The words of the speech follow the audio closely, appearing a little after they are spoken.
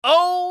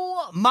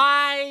Oh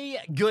my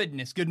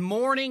goodness. Good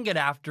morning, good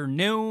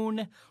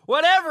afternoon,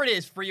 whatever it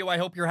is for you. I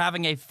hope you're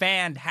having a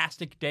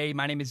fantastic day.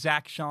 My name is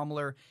Zach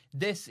Schaumler.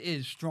 This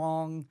is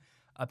Strong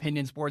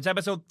Opinion Sports,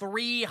 episode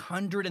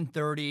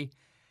 330.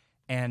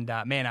 And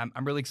man,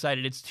 I'm really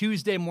excited. It's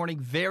Tuesday morning,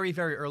 very,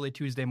 very early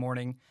Tuesday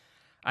morning.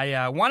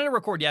 I wanted to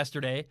record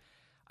yesterday.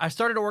 I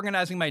started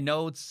organizing my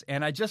notes,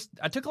 and I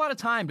took a lot of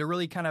time to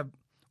really kind of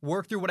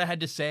work through what I had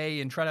to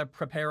say and try to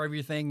prepare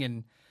everything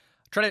and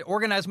try to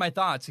organize my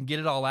thoughts and get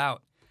it all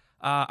out.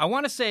 I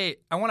want to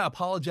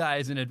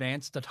apologize in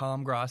advance to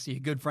Tom Grossi, a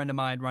good friend of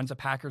mine, runs a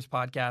Packers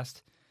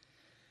podcast.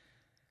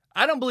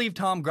 I don't believe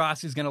Tom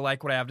Grossi is going to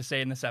like what I have to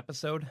say in this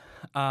episode.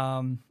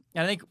 And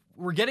I think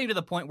we're getting to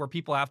the point where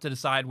people have to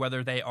decide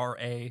whether they are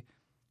a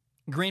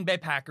Green Bay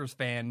Packers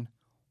fan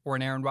or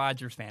an Aaron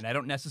Rodgers fan. I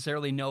don't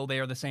necessarily know they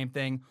are the same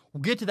thing.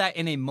 We'll get to that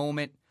in a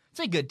moment.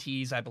 It's a good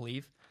tease, I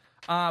believe.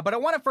 But I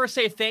want to first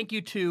say thank you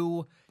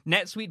to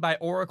NetSuite by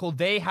Oracle.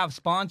 They have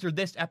sponsored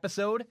this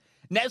episode.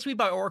 NetSuite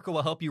by Oracle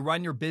will help you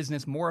run your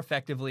business more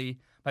effectively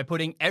by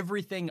putting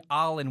everything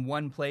all in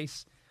one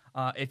place.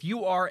 If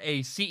you are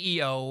a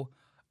CEO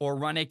or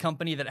run a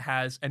company that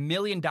has $1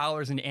 million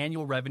in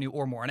annual revenue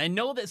or more, and I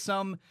know that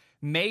some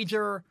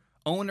major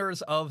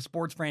owners of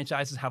sports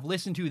franchises have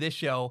listened to this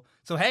show,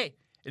 so hey,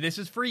 this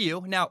is for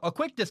you. Now, a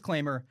quick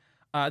disclaimer,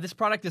 this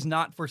product is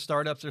not for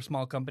startups or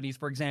small companies.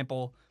 For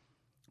example,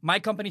 my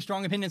company,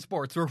 Strong Opinion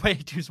Sports, we're way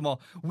too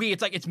small.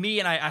 It's me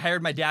and I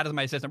hired my dad as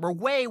my assistant. We're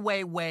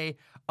way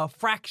a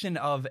fraction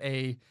of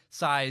a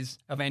size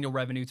of annual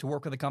revenue to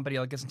work with a company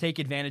like this and take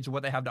advantage of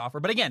what they have to offer.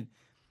 But again,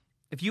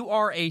 if you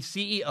are a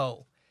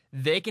CEO,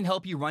 they can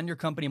help you run your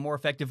company more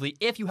effectively.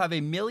 If you have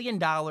 $1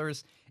 million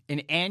in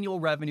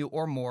annual revenue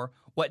or more,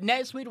 what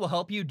NetSuite will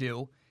help you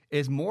do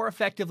is more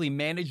effectively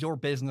manage your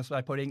business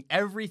by putting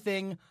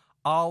everything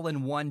all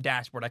in one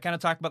dashboard. I kind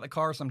of talk about the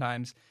car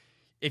sometimes.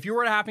 If you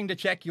were having to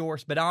check your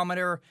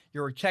speedometer,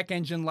 your check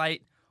engine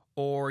light,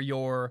 or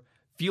your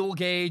fuel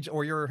gauge,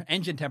 or your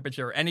engine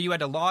temperature, and you had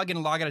to log in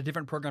and log out of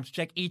different programs to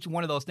check each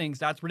one of those things,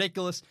 that's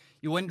ridiculous.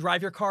 You wouldn't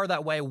drive your car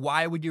that way.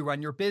 Why would you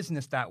run your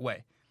business that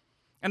way?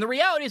 And the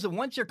reality is that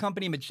once your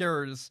company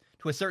matures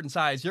to a certain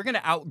size, you're going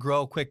to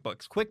outgrow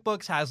QuickBooks.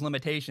 QuickBooks has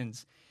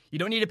limitations. You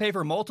don't need to pay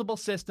for multiple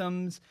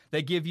systems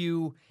that give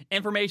you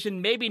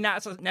information, maybe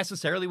not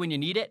necessarily when you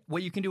need it.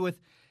 What you can do with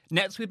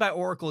NetSuite by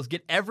Oracle is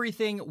get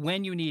everything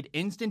when you need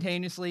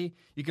instantaneously.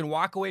 You can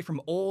walk away from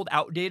old,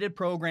 outdated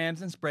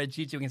programs and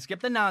spreadsheets. You can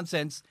skip the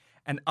nonsense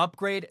and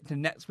upgrade to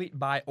NetSuite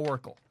by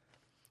Oracle.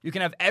 You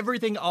can have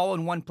everything all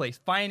in one place.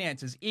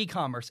 Finances,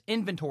 e-commerce,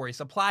 inventory,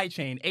 supply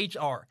chain,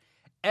 HR.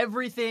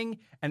 Everything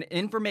and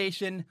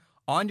information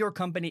on your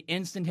company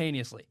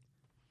instantaneously.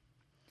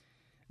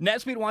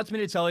 NetSuite wants me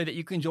to tell you that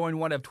you can join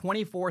one of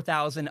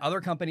 24,000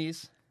 other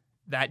companies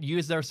that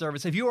use their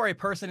service. If you are a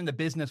person in the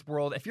business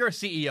world, if you're a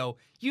CEO,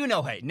 you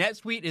know, hey,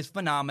 NetSuite is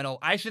phenomenal.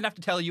 I shouldn't have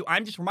to tell you.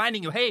 I'm just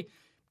reminding you, hey,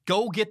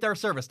 go get their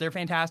service. They're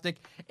fantastic.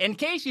 In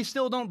case you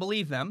still don't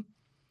believe them,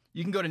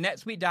 you can go to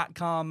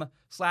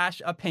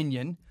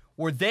netsuite.com/opinion,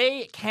 where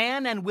they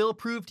can and will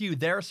prove to you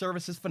their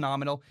service is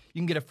phenomenal. You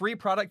can get a free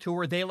product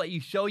tour. They let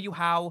you show you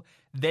how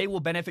they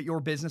will benefit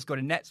your business. Go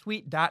to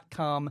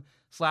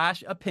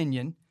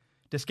netsuite.com/opinion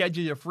to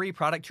schedule your free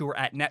product tour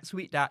at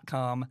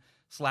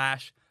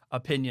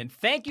netsuite.com/opinion.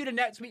 Thank you to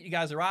NetSuite. You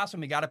guys are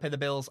awesome. You got to pay the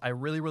bills. I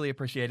really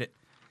appreciate it.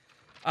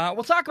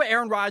 We'll talk about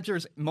Aaron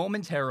Rodgers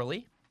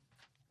momentarily.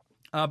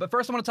 But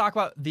first, I want to talk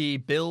about the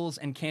Bills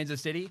and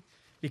Kansas City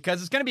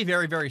because it's going to be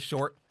very, very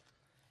short.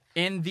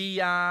 In the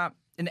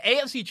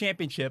AFC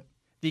Championship,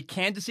 the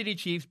Kansas City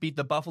Chiefs beat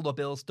the Buffalo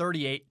Bills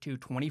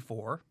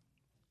 38-24.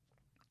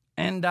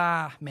 And,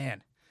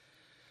 man.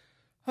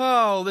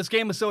 Oh, this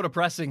game was so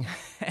depressing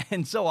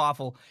and so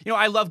awful. You know,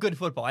 I love good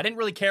football. I didn't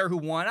really care who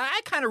won. I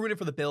kind of rooted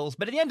for the Bills,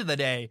 but at the end of the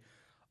day,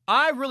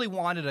 I really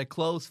wanted a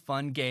close,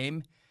 fun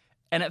game,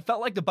 and it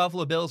felt like the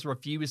Buffalo Bills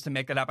refused to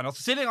make that happen. I was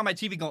sitting on my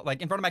TV going,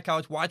 like in front of my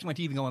couch, watching my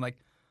TV going like,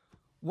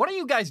 what are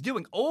you guys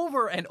doing?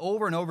 Over and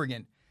over and over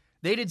again.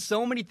 They did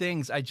so many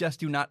things I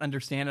just do not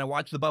understand. And I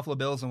watched the Buffalo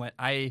Bills and went,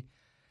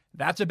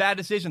 that's a bad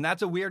decision.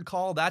 That's a weird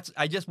call.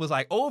 I just was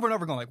like over and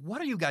over going like,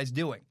 what are you guys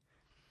doing?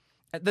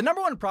 The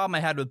number one problem I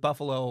had with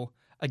Buffalo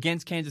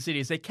against Kansas City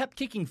is they kept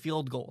kicking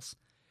field goals.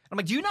 I'm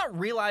like, do you not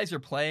realize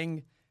you're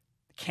playing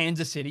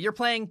Kansas City? You're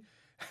playing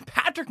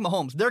Patrick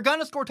Mahomes. They're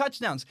going to score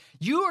touchdowns.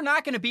 You are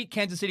not going to beat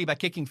Kansas City by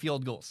kicking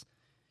field goals.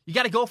 You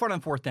got to go for it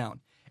on fourth down.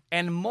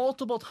 And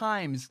multiple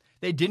times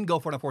they didn't go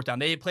for it on fourth down.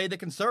 They played the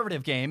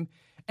conservative game,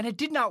 and it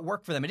did not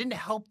work for them. It didn't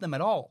help them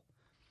at all.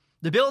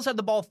 The Bills had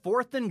the ball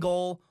 4th and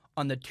goal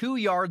on the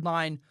 2-yard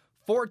line,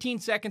 14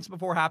 seconds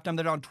before halftime.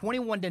 They're down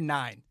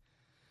 21-9.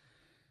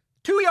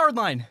 2-yard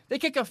line. They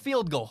kick a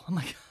field goal. I'm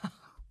like,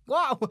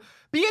 wow,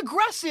 be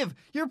aggressive.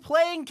 You're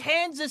playing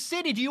Kansas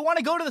City. Do you want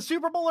to go to the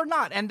Super Bowl or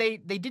not? And they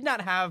did not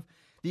have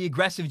the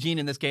aggressive gene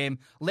in this game.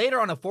 Later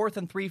on a 4th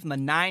and 3 from the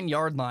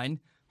 9-yard line.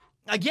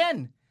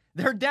 Again,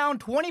 they're down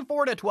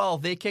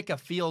 24-12. They kick a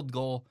field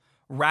goal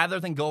rather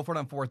than go for it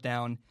on fourth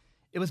down.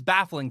 It was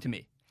baffling to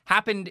me.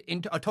 Happened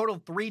in a total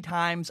of 3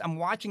 times. I'm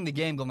watching the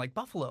game going like,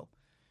 Buffalo,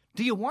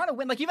 do you want to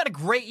win? Like, you've had a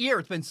great year.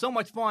 It's been so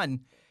much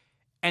fun.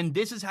 And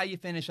this is how you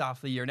finish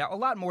off the year. Now, a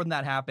lot more than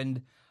that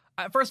happened.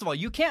 First of all,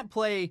 you can't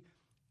play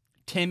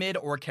timid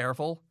or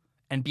careful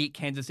and beat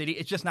Kansas City.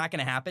 It's just not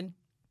going to happen.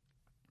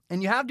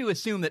 And you have to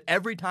assume that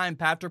every time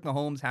Patrick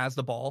Mahomes has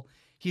the ball,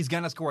 he's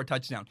going to score a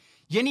touchdown.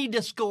 You need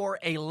to score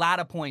a lot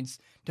of points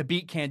to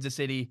beat Kansas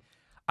City.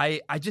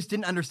 I just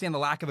didn't understand the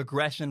lack of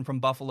aggression from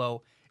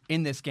Buffalo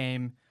in this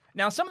game.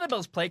 Now, some of the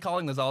Bills' play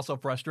calling was also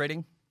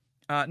frustrating.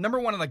 Number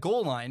one, on the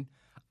goal line,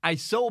 I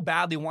so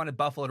badly wanted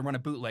Buffalo to run a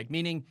bootleg,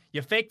 meaning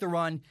you fake the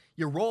run,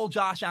 you roll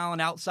Josh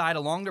Allen outside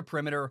along the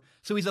perimeter,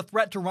 so he's a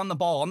threat to run the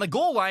ball. On the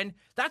goal line,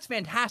 that's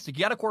fantastic.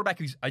 You got a quarterback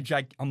who's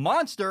a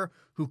monster,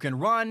 who can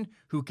run,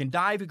 who can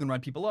dive, who can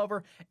run people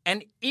over.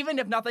 And even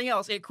if nothing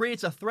else, it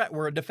creates a threat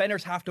where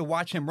defenders have to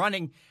watch him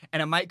running,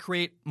 and it might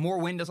create more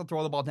windows to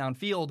throw the ball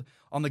downfield.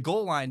 On the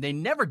goal line, they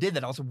never did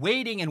that. I was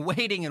waiting and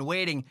waiting and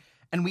waiting,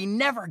 and we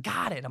never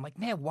got it. I'm like,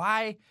 man,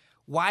 why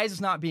is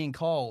this not being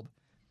called?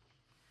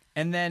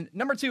 And then,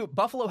 number 2,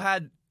 Buffalo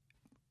had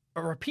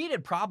a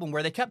repeated problem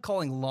where they kept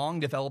calling long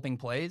developing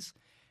plays.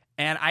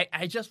 And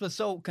I just was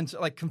so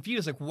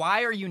confused. Like,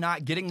 why are you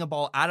not getting the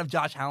ball out of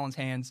Josh Allen's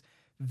hands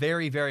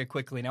very, very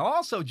quickly? Now,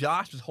 also,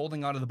 Josh was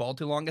holding onto the ball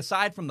too long.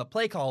 Aside from the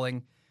play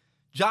calling,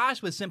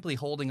 Josh was simply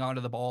holding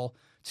onto the ball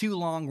too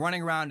long,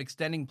 running around,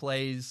 extending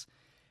plays.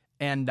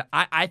 And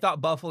I thought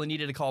Buffalo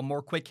needed to call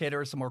more quick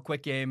hitters, some more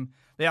quick game.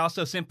 They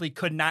also simply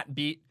could not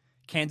beat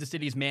Kansas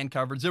City's man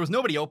coverage. There was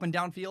nobody open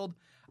downfield.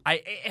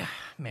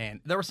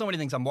 Man, there were so many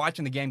things. I'm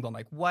watching the game going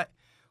like, what?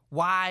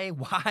 Why?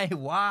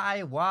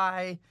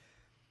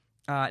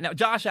 Now,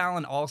 Josh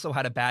Allen also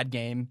had a bad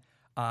game.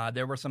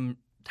 There were some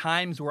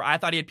times where I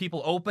thought he had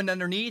people opened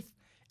underneath,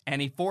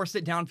 and he forced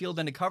it downfield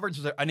into coverage.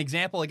 There's an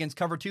example against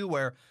cover 2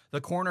 where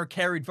the corner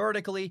carried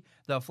vertically,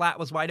 the flat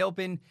was wide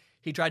open.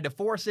 He tried to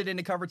force it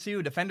into cover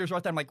 2. Defenders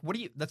right there. I'm like,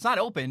 that's not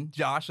open,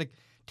 Josh. Like,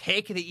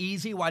 take the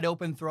easy wide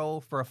open throw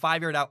for a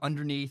 5-yard out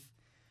underneath.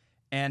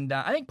 And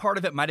I think part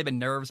of it might have been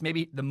nerves.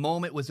 Maybe the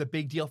moment was a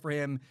big deal for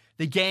him.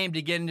 The game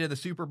to get into the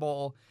Super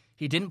Bowl.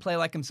 He didn't play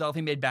like himself.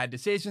 He made bad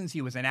decisions.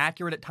 He was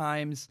inaccurate at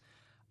times.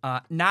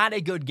 Not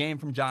a good game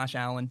from Josh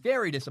Allen.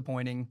 Very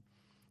disappointing.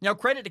 Now,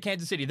 credit to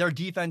Kansas City. Their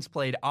defense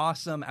played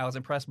awesome. I was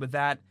impressed with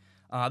that.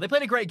 They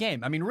played a great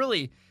game. I mean,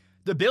 really,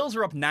 the Bills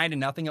were up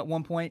 9-0 at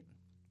one point.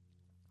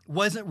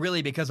 Wasn't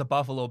really because of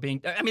Buffalo being...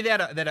 I mean, they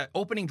had an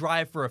opening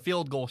drive for a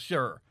field goal,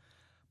 sure.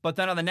 But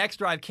then on the next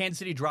drive, Kansas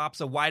City drops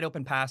a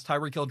wide-open pass.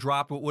 Tyreek Hill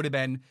dropped what would have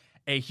been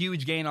a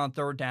huge gain on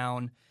 3rd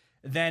down.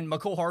 Then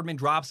Mecole Hardman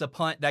drops a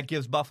punt that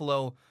gives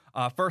Buffalo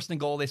 1st and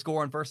goal. They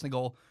score on 1st and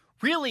goal.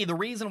 Really, the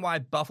reason why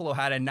Buffalo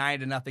had a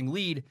 9-0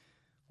 lead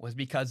was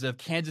because of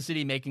Kansas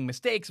City making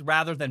mistakes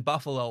rather than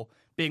Buffalo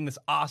being this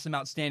awesome,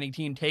 outstanding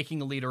team taking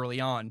the lead early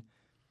on. It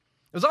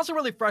was also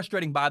really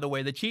frustrating, by the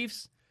way. The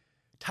Chiefs'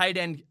 tight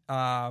end,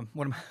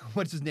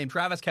 what's his name?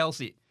 Travis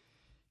Kelce.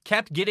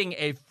 Kept getting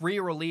a free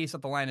release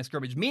at the line of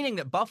scrimmage, meaning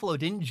that Buffalo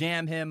didn't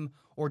jam him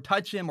or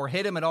touch him or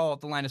hit him at all at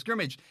the line of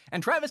scrimmage.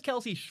 And Travis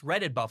Kelce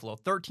shredded Buffalo.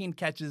 13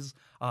 catches,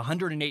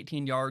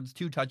 118 yards,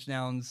 2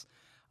 touchdowns.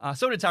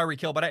 So did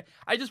Tyreek Hill. But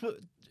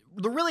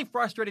the really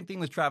frustrating thing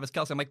was Travis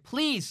Kelce. I'm like,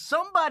 please,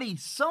 somebody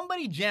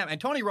jam. And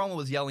Tony Romo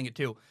was yelling it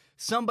too.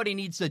 Somebody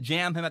needs to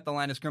jam him at the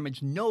line of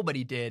scrimmage.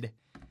 Nobody did.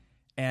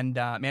 And,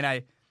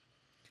 man,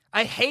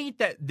 I hate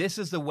that this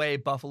is the way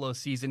Buffalo's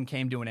season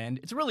came to an end.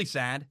 It's really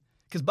sad.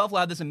 Because Buffalo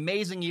had this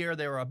amazing year.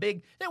 They were I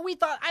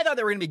thought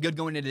they were going to be good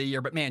going into the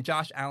year. But, man,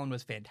 Josh Allen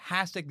was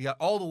fantastic. They got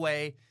all the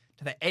way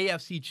to the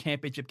AFC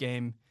Championship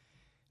game. And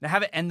to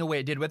have it end the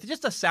way it did with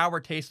just a sour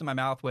taste in my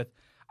mouth with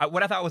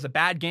what I thought was a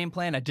bad game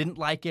plan. I didn't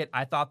like it.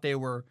 I thought they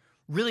were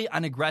really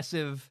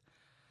unaggressive.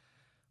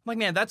 I'm like,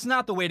 man, that's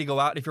not the way to go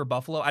out if you're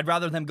Buffalo. I'd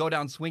rather them go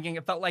down swinging.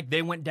 It felt like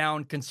they went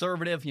down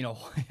conservative,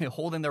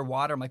 holding their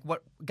water. I'm like,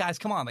 what? Guys,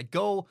 come on. Like,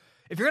 go.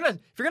 If you're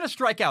gonna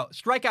strike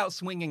out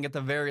swinging at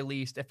the very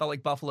least. It felt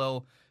like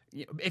Buffalo.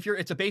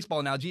 It's a baseball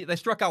analogy. They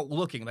struck out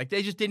looking. Like,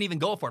 they just didn't even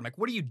go for it. I'm like,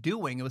 what are you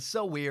doing? It was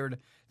so weird.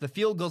 The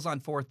field goes on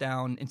 4th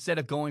down instead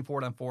of going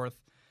for it on 4th.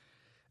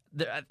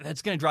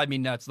 That's gonna drive me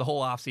nuts the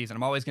whole offseason.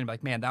 I'm always gonna be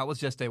like, man, that was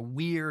just a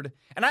weird.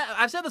 And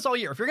I've said this all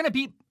year. If you're gonna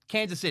beat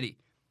Kansas City,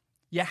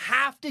 you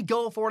have to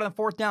go for it on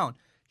 4th down.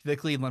 The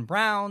Cleveland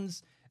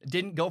Browns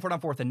didn't go for it on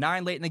 4th and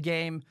 9 late in the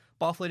game.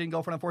 Buffalo didn't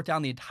go for it on 4th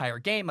down the entire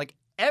game. Like,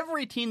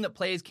 every team that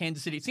plays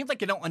Kansas City, it seems like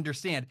they don't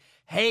understand.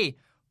 Hey,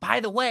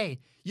 by the way,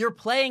 you're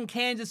playing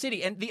Kansas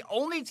City. And the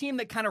only team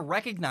that kind of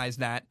recognized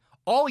that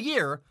all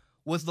year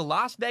was the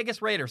Las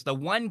Vegas Raiders. The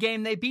one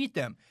game they beat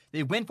them.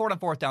 They went for it on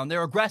 4th down.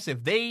 They're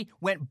aggressive. They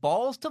went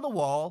balls to the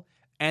wall,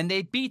 and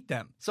they beat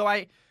them. So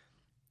I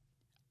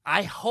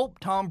hope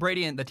Tom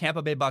Brady and the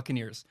Tampa Bay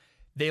Buccaneers,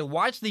 they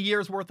watch the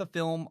year's worth of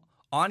film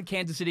on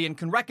Kansas City and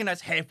can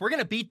recognize, hey, if we're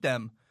going to beat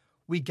them,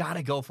 we got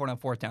to go for it on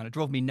 4th down. It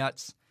drove me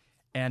nuts.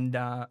 And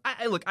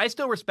I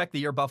still respect the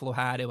year Buffalo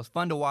had. It was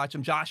fun to watch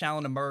him. Josh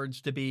Allen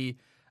emerged to be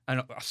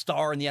a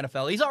star in the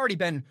NFL. He's already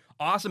been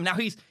awesome. Now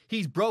he's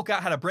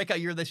had a breakout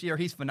year this year.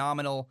 He's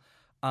phenomenal.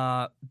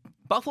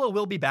 Buffalo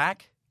will be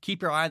back.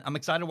 Keep your eye on. I'm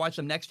excited to watch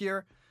them next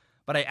year,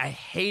 but I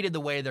hated the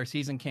way their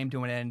season came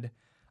to an end.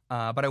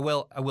 But I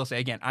will say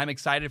again, I'm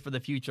excited for the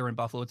future in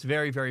Buffalo. It's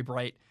very, very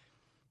bright.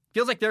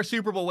 Feels like their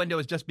Super Bowl window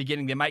is just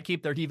beginning. They might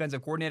keep their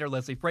defensive coordinator,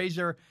 Leslie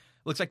Frazier.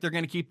 Looks like they're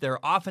going to keep their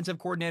offensive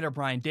coordinator,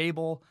 Brian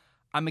Daboll.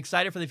 I'm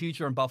excited for the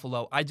future in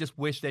Buffalo. I just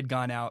wish they'd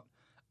gone out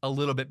a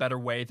little bit better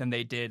way than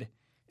they did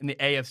in the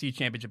AFC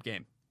Championship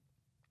game.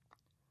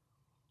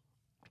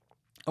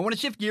 I want to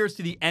shift gears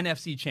to the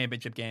NFC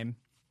Championship game.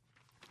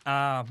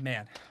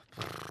 Man.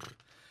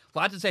 A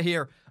lot to say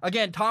here.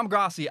 Again, Tom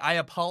Grossi, I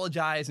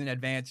apologize in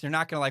advance. You're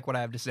not going to like what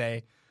I have to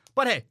say.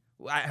 But hey,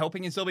 I hope we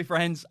can still be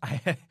friends.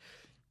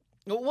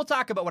 We'll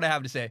talk about what I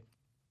have to say.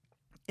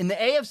 In the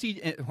AFC.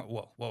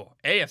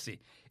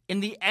 In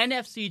the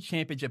NFC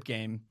Championship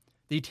game,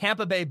 the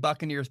Tampa Bay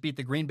Buccaneers beat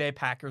the Green Bay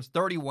Packers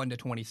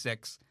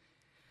 31-26.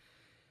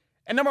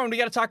 And number one, we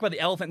got to talk about the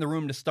elephant in the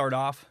room to start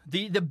off.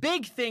 The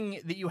big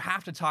thing that you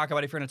have to talk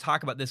about if you're going to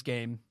talk about this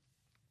game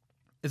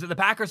is that the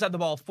Packers had the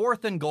ball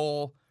 4th and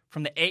goal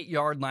from the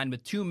 8-yard line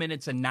with 2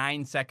 minutes and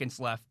 9 seconds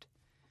left.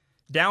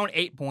 Down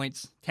 8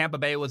 points. Tampa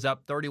Bay was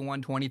up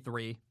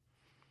 31-23.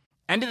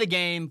 End of the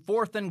game,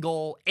 4th and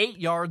goal,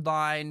 8-yard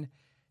line,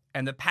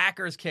 and the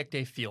Packers kicked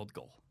a field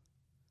goal.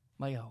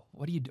 I'm like, oh,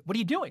 what are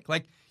you doing?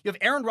 Like, you have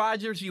Aaron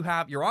Rodgers,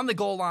 you're on the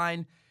goal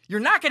line. You're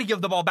not going to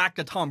give the ball back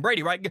to Tom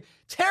Brady, right?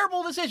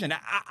 Terrible decision.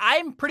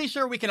 I'm pretty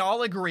sure we can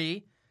all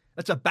agree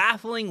that's a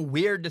baffling,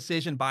 weird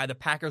decision by the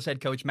Packers head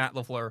coach, Matt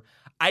LaFleur.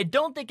 I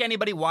don't think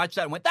anybody watched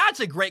that and went, that's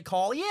a great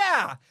call.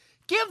 Yeah,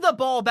 give the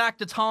ball back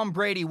to Tom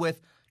Brady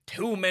with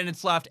 2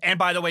 minutes left. And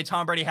by the way,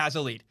 Tom Brady has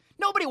a lead.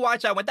 Nobody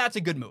watched that and went, that's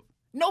a good move.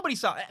 Nobody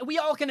saw it. We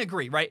all can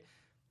agree, right?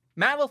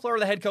 Matt LaFleur,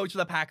 the head coach of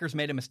the Packers,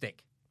 made a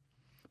mistake.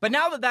 But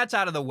now that that's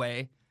out of the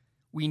way,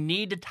 we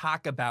need to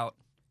talk about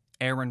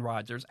Aaron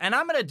Rodgers. And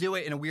I'm going to do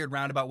it in a weird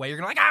roundabout way. You're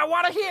going to like, I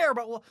want to hear,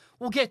 but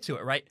we'll get to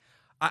it, right?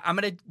 I'm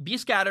going to be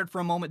scattered for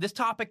a moment. This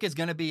topic is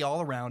going to be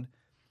all around.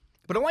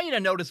 But I want you to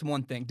notice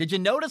one thing. Did you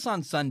notice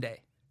on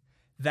Sunday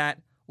that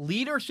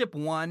leadership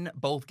won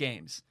both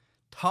games?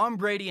 Tom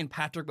Brady and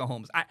Patrick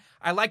Mahomes.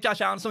 I like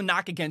Josh Allen, so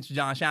knock against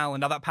Josh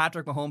Allen. I thought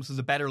Patrick Mahomes was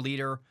a better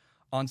leader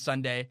on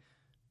Sunday.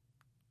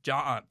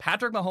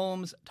 Patrick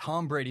Mahomes,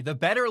 Tom Brady, the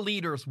better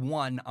leaders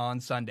won on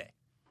Sunday.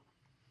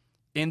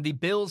 In the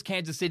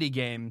Bills-Kansas City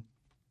game,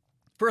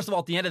 first of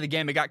all, at the end of the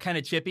game, it got kind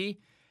of chippy,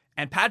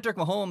 and Patrick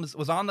Mahomes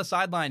was on the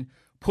sideline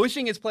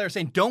pushing his players,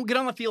 saying, don't get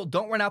on the field,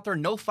 don't run out there,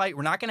 no fight,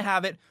 we're not going to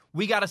have it,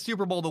 we got a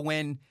Super Bowl to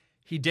win.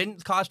 He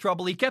didn't cause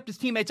trouble, he kept his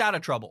teammates out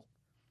of trouble.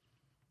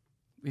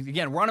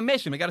 Again, we're on a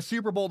mission, we got a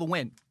Super Bowl to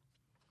win.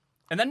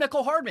 And then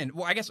Mecole Hardman,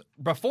 well, I guess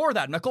before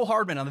that, Mecole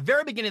Hardman, on the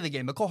very beginning of the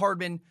game, Mecole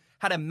Hardman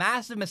had a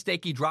massive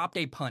mistake. He dropped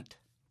a punt.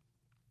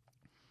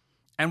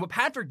 And what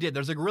Patrick did,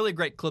 there's a really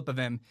great clip of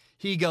him.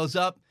 He goes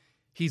up,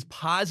 he's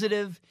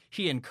positive,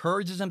 he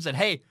encourages him, said,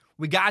 hey,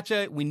 we got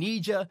you, we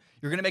need you,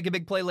 you're going to make a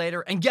big play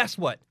later. And guess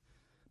what?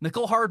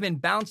 Mecole Hardman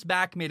bounced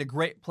back, made a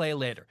great play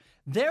later.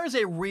 There's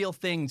a real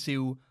thing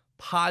to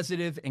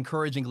positive,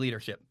 encouraging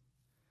leadership.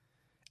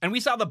 And we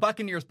saw the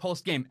Buccaneers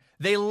post-game.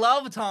 They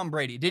love Tom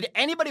Brady. Did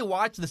anybody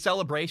watch the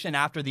celebration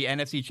after the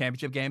NFC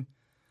Championship game?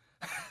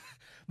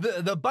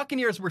 The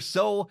Buccaneers were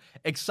so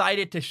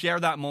excited to share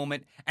that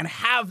moment and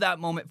have that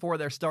moment for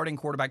their starting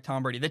quarterback,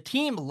 Tom Brady. The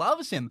team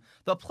loves him.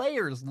 The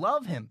players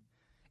love him.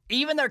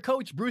 Even their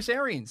coach, Bruce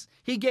Arians,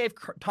 he gave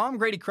Tom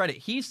Brady credit.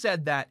 He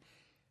said that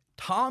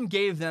Tom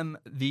gave them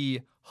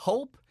the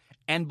hope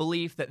and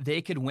belief that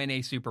they could win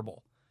a Super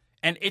Bowl.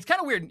 And it's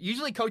kind of weird.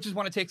 Usually coaches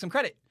want to take some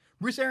credit.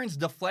 Bruce Arians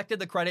deflected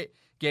the credit,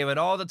 gave it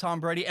all to Tom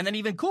Brady. And then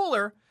even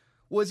cooler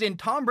was in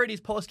Tom Brady's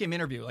postgame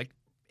interview, like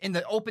in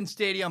the open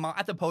stadium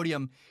at the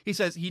podium, he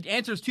says he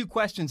answers 2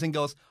 questions and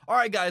goes, all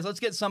right, guys, let's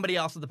get somebody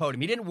else at the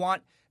podium. He didn't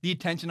want the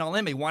attention on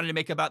him. He wanted to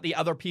make it about the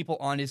other people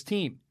on his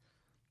team.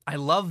 I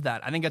love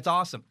that. I think it's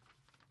awesome.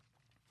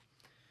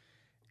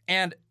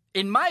 And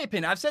in my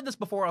opinion, I've said this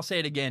before, I'll say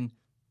it again,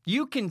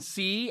 you can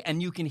see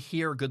and you can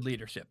hear good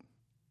leadership.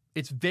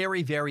 It's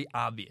very, very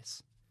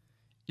obvious.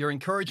 You're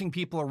encouraging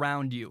people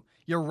around you.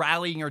 You're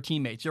rallying your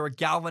teammates. You're a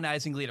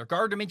galvanizing leader.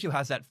 Gardner Minshew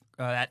has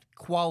that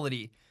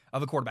quality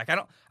of a quarterback. I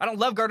don't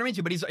love Gardner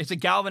Minshew, but he's a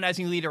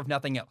galvanizing leader if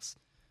nothing else.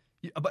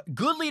 But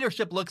good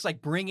leadership looks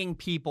like bringing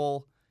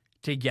people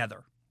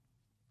together.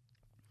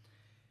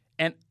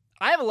 And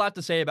I have a lot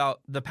to say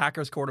about the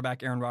Packers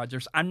quarterback, Aaron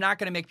Rodgers. I'm not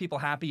going to make people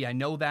happy. I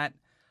know that.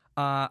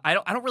 I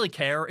don't really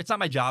care. It's not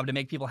my job to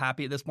make people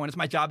happy at this point. It's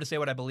my job to say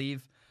what I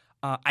believe.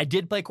 I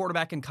did play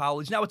quarterback in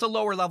college. Now, it's a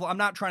lower level. I'm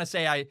not trying to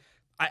say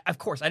of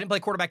course, I didn't play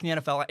quarterback in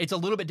the NFL. It's a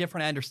little bit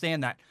different. I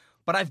understand that.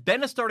 But I've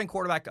been a starting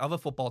quarterback of a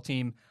football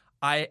team.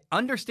 I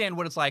understand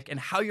what it's like and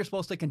how you're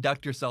supposed to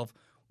conduct yourself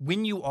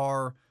when you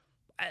are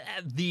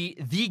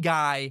the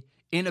guy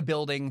in a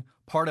building,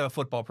 part of a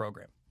football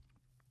program.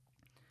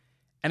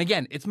 And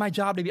again, it's my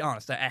job to be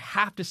honest. I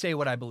have to say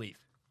what I believe.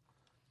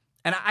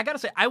 And I got to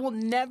say, I will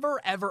never,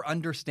 ever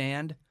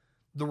understand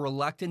the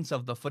reluctance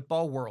of the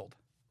football world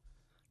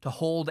to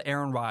hold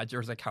Aaron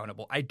Rodgers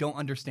accountable. I don't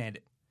understand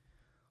it.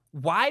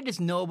 Why does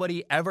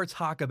nobody ever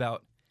talk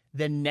about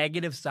the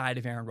negative side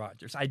of Aaron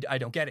Rodgers. I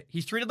don't get it.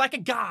 He's treated like a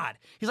god.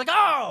 He's like,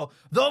 oh,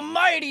 the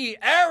mighty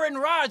Aaron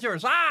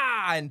Rodgers.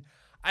 And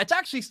it's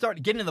actually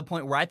getting to the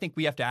point where I think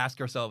we have to ask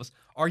ourselves,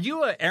 are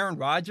you an Aaron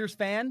Rodgers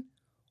fan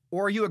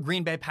or are you a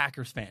Green Bay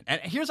Packers fan? And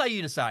here's how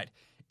you decide.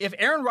 If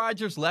Aaron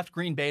Rodgers left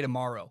Green Bay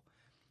tomorrow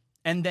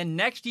and then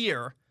next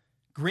year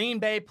Green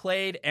Bay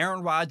played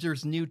Aaron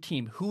Rodgers' new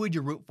team, who would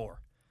you root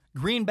for?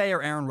 Green Bay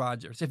or Aaron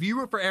Rodgers? If you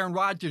root for Aaron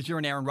Rodgers, you're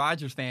an Aaron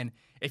Rodgers fan.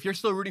 If you're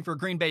still rooting for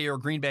Green Bay, you're a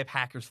Green Bay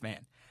Packers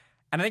fan.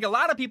 And I think a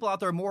lot of people out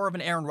there are more of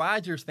an Aaron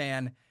Rodgers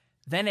fan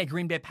than a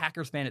Green Bay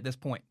Packers fan at this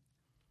point.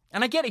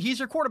 And I get it, he's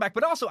your quarterback,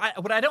 but also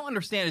what I don't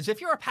understand is if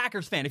you're a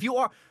Packers fan,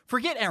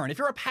 forget Aaron, if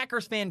you're a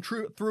Packers fan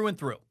through and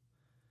through,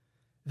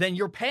 then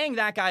you're paying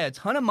that guy a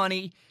ton of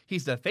money.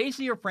 He's the face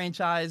of your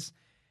franchise.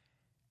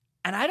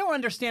 And I don't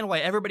understand why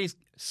everybody's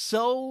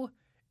so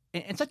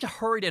in such a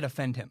hurry to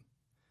defend him.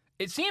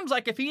 It seems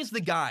like if he's the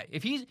guy,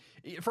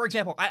 for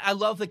example, I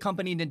love the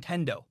company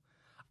Nintendo.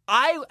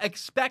 I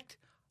expect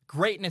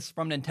greatness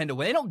from Nintendo.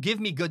 When they don't give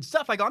me good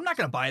stuff, I go, I'm not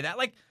going to buy that.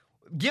 Like,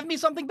 give me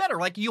something better.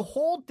 Like, you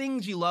hold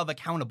things you love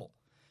accountable.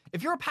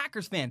 If you're a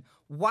Packers fan,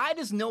 why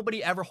does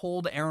nobody ever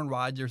hold Aaron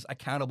Rodgers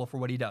accountable for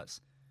what he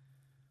does?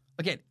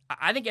 Again,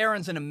 I think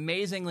Aaron's an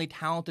amazingly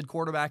talented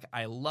quarterback.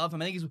 I love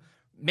him. I think he's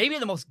maybe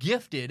the most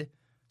gifted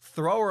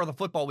thrower of the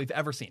football we've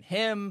ever seen.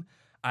 Him,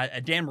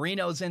 Dan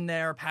Marino's in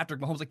there, Patrick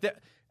Mahomes. Like,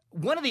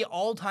 one of the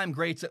all-time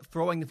greats at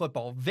throwing the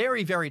football.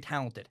 Very, very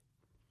talented.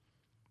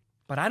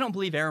 But I don't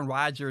believe Aaron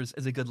Rodgers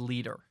is a good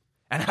leader.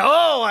 And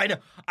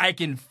I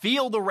can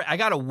feel I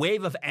got a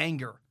wave of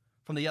anger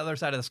from the other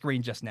side of the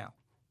screen just now.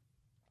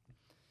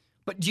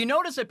 But do you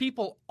notice that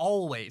people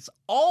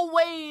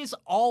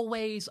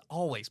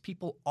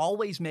people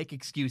always make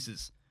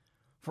excuses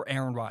for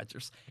Aaron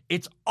Rodgers?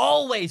 It's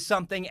always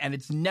something, and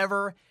it's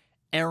never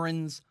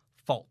Aaron's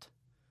fault.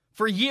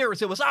 For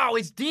years, it was,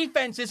 his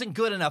defense isn't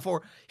good enough,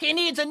 or he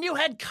needs a new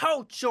head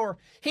coach, or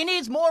he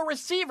needs more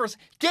receivers.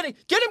 Get him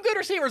good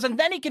receivers, and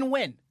then he can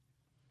win.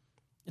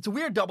 It's a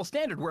weird double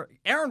standard where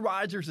Aaron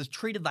Rodgers is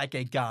treated like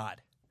a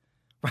god.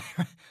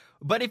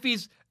 But if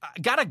he's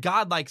got a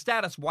godlike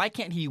status, why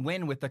can't he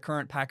win with the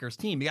current Packers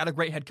team? You got a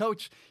great head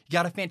coach. You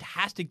got a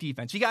fantastic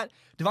defense. You got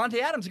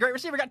Davante Adams, a great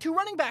receiver. You got 2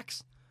 running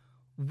backs.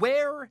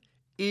 Where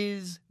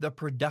is the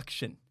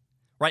production?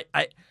 Right?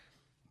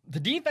 The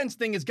defense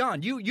thing is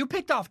gone. You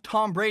picked off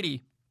Tom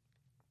Brady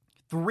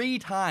 3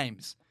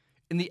 times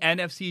in the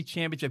NFC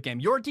Championship game.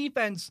 Your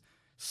defense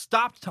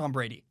stopped Tom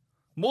Brady.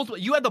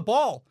 You had the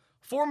ball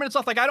 4 minutes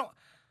left. Like, I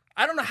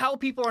don't know how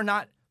people are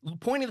not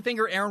pointing the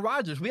finger at Aaron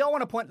Rodgers. We all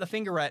want to point the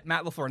finger at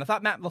Matt LaFleur. And I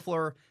thought Matt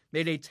LaFleur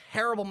made a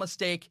terrible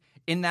mistake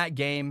in that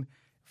game.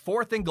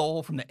 4th and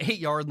goal from the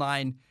 8-yard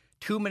line.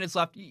 2 minutes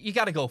left. You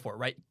got to go for it,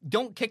 right?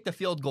 Don't kick the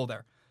field goal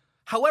there.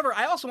 However,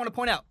 I also want to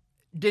point out,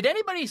 did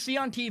anybody see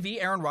on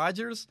TV Aaron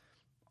Rodgers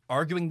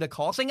arguing the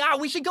call, saying,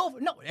 we should go?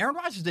 No, Aaron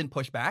Rodgers didn't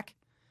push back.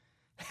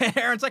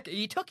 Aaron's like,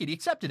 he took it. He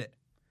accepted it.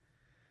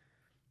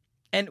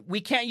 And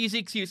we can't use the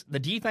excuse, the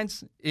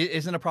defense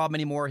isn't a problem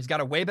anymore. He's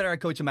got a way better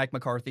head coach than Mike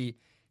McCarthy.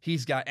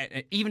 He's got,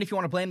 even if you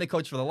want to blame the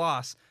coach for the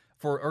loss,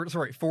 for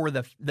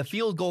the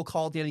field goal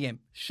call at the end of the game,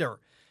 sure.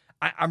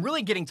 I'm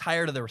really getting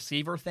tired of the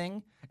receiver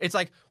thing. It's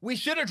like, we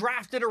should have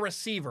drafted a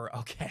receiver.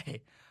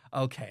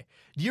 Okay.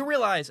 Do you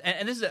realize,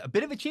 and this is a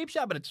bit of a cheap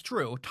shot, but it's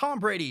true, Tom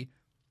Brady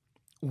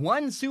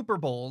won Super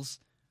Bowls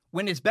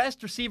when his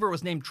best receiver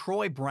was named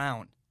Troy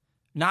Brown.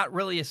 Not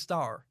really a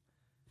star.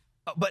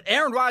 But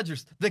Aaron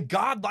Rodgers, the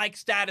godlike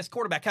status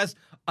quarterback, has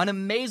an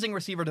amazing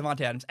receiver,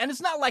 Davante Adams. And it's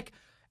not like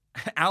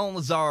Alan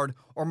Lazard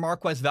or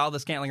Marquez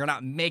Valdes-Scantling are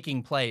not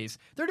making plays.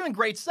 They're doing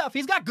great stuff.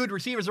 He's got good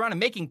receivers around him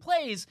making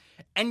plays,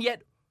 and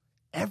yet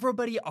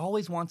everybody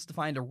always wants to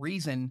find a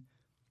reason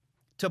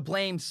to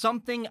blame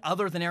something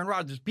other than Aaron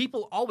Rodgers.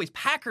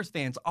 Packers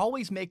fans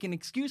always make an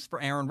excuse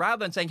for Aaron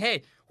rather than saying,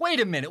 hey, wait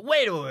a minute.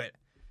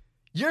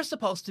 You're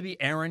supposed to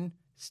be Aaron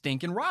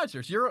stinking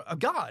Rodgers. You're a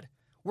god.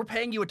 We're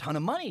paying you a ton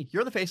of money.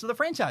 You're the face of the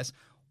franchise.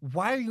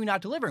 Why are you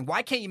not delivering?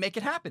 Why can't you make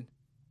it happen?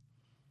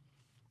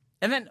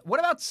 And then what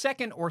about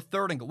 2nd or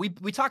 3rd and goal?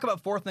 We talk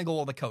about 4th and goal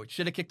of the coach.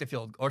 Should have kicked the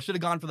field or should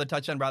have gone for the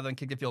touchdown rather than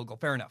kick the field goal.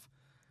 Fair enough.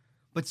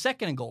 But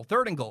 2nd and goal,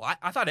 3rd and goal,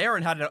 I thought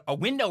Aaron had a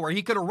window where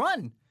he could have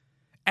run.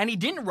 And he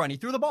didn't run. He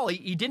threw the ball.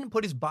 He didn't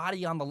put his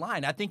body on the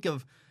line. I think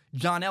of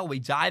John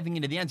Elway diving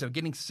into the end zone,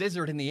 getting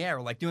scissored in the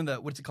air, like doing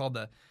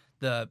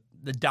the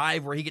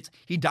dive where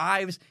he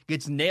dives,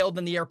 gets nailed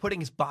in the air, putting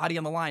his body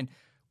on the line.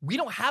 We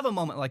don't have a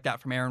moment like that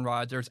from Aaron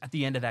Rodgers at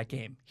the end of that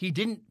game. He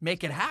didn't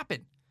make it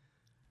happen.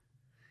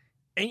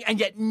 And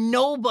yet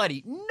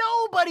nobody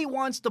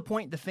wants to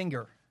point the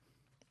finger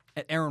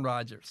at Aaron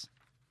Rodgers.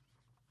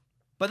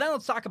 But then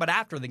let's talk about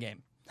after the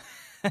game.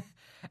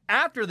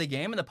 After the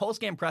game, in the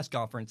post-game press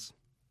conference,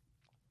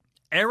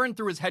 Aaron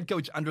threw his head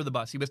coach under the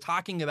bus. He was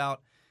talking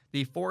about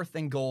the 4th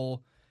and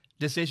goal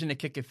decision to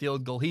kick a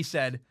field goal. He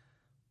said,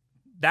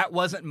 that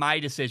wasn't my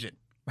decision.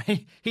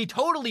 He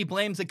totally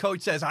blames the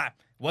coach, says, it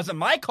wasn't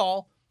my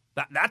call.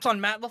 That's on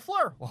Matt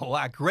LaFleur. Well,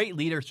 wow, great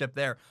leadership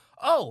there.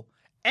 Oh,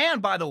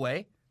 and by the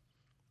way,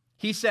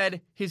 he said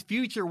his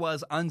future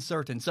was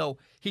uncertain. So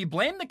he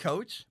blamed the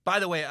coach. By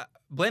the way,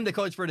 blamed the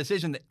coach for a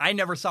decision that I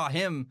never saw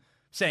him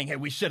saying, hey,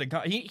 we should have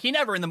gone. He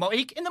never in the moment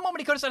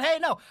he could have said, hey,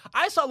 no.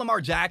 I saw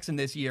Lamar Jackson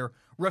this year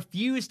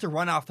refuse to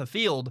run off the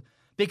field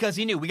because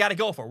he knew we got to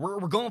go for it.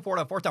 We're going for it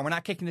on fourth down. We're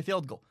not kicking the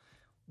field goal.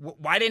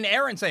 Why didn't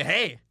Aaron say,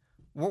 hey,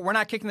 we're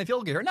not kicking the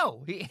field goal here?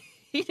 No, he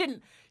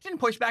didn't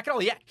push back at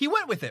all. Yeah, he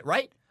went with it,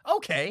 right?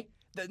 Okay.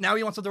 Now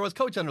he wants to throw his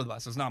coach under the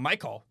bus. It's not my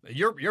call.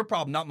 Your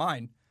problem, not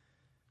mine.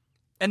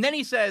 And then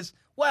he says,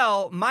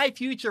 well, my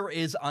future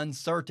is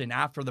uncertain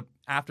after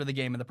the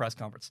game in the press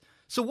conference.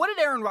 So what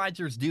did Aaron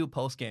Rodgers do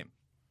post-game?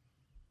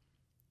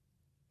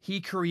 He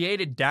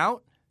created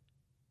doubt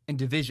and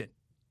division.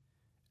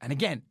 And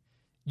again,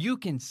 you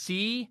can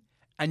see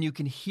and you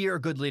can hear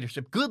good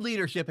leadership. Good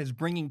leadership is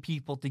bringing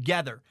people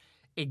together.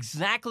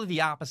 Exactly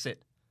the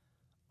opposite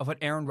of what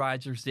Aaron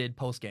Rodgers did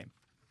post-game.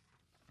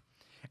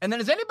 And then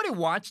has anybody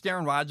watched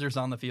Aaron Rodgers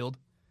on the field?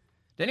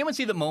 Did anyone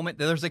see the moment?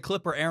 There's a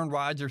clip where Aaron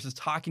Rodgers is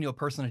talking to a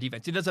person on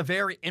defense. He does a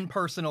very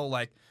impersonal,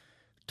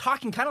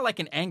 talking kind of like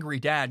an angry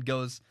dad,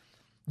 goes,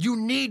 you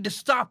need to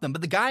stop them.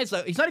 But the guy's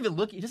he's not even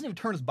looking. He doesn't even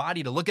turn his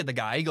body to look at the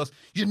guy. He goes,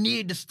 you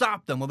need to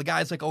stop them. Well, the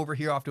guy's over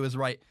here off to his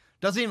right.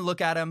 Doesn't even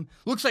look at him.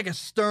 Looks like a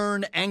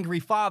stern, angry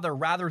father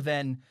rather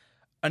than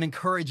an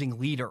encouraging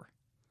leader.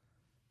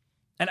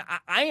 And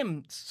I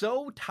am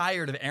so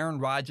tired of Aaron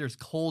Rodgers'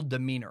 cold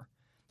demeanor.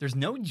 There's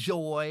no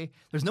joy.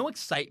 There's no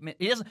excitement.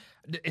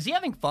 Is he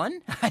having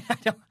fun?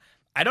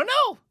 I don't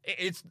know.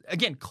 It's,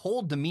 again,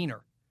 cold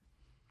demeanor.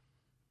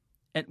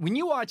 And when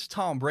you watch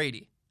Tom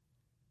Brady,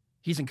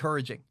 he's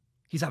encouraging.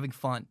 He's having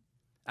fun.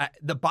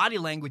 The body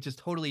language is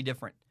totally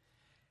different.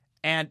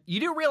 And you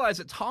do realize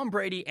that Tom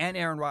Brady and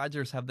Aaron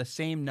Rodgers have the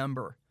same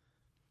number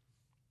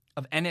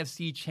of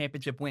NFC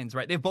championship wins,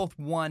 right? They've both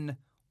won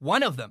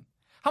one of them.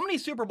 How many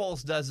Super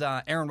Bowls does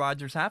Aaron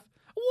Rodgers have?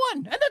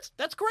 One. And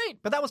that's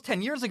great. But that was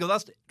 10 years ago.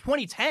 That's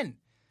 2010.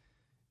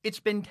 It's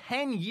been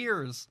 10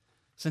 years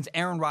since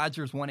Aaron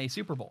Rodgers won a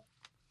Super Bowl.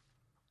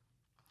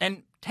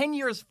 And 10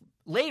 years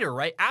later,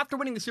 right, after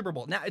winning the Super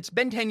Bowl, now it's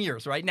been 10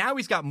 years, right? Now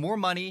he's got more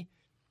money.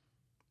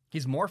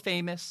 He's more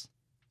famous.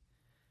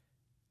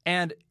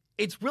 And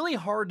it's really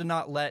hard to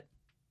not let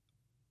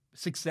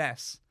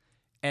success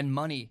and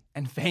money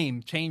and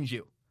fame change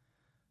you.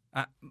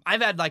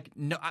 I've had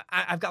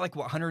I've got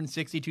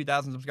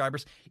 162,000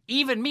 subscribers.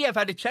 Even me, I've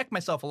had to check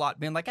myself a lot,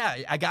 being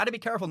I got to be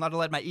careful not to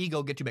let my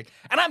ego get too big.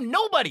 And I'm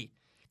nobody.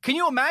 Can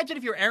you imagine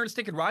if you're Aaron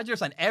Stinkin'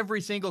 Rodgers on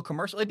every single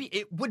commercial?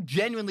 It would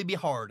genuinely be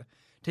hard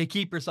to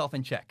keep yourself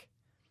in check.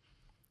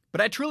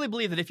 But I truly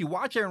believe that if you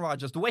watch Aaron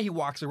Rodgers, the way he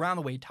walks around,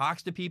 the way he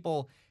talks to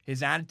people,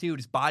 his attitude,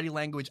 his body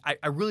language,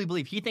 I really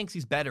believe he thinks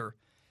he's better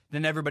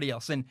than everybody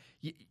else. And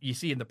you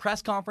see in the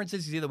press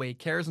conferences, you see the way he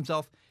carries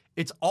himself.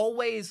 It's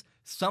always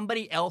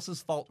somebody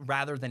else's fault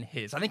rather than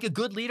his. I think a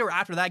good leader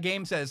after that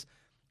game says,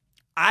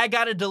 I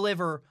got to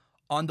deliver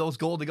on those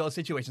goal-to-go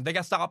situations. They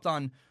got stopped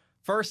on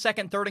first,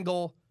 second, third, and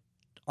goal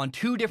on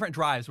two different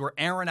drives where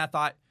Aaron, I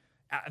thought,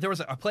 there was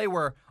a play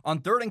where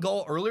on third and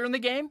goal earlier in the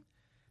game,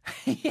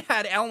 he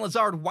had Allen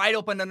Lazard wide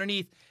open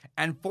underneath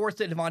and forced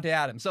it to Davante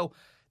Adams. So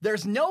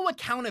there's no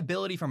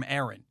accountability from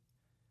Aaron.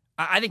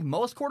 I think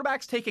most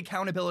quarterbacks take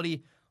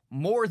accountability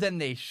more than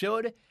they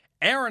should.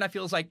 Aaron, I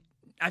feel like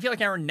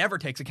Aaron never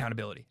takes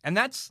accountability. And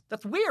that's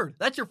weird.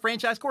 That's your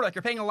franchise quarterback.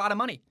 You're paying a lot of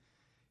money.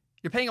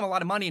 You're paying him a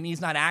lot of money, and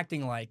he's not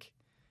acting like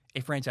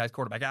a franchise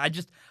quarterback.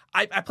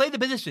 I played the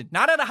position,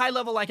 not at a high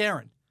level like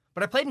Aaron,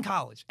 but I played in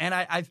college, and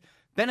I've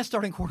been a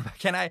starting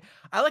quarterback. And I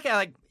look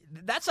at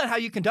that's not how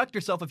you conduct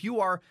yourself if you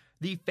are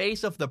the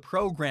face of the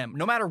program.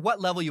 No matter what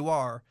level you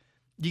are,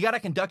 you got to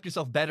conduct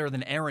yourself better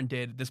than Aaron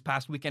did this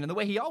past weekend and the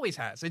way he always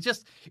has.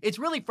 It's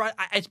really,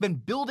 it's been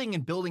building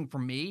and building for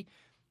me.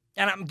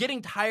 And I'm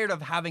getting tired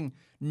of having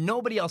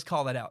nobody else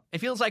call that out. It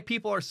feels like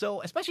people are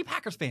especially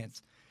Packers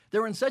fans,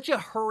 they're in such a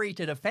hurry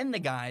to defend the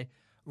guy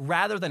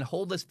rather than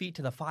hold his feet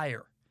to the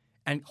fire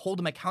and hold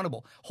him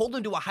accountable, hold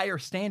him to a higher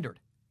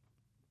standard.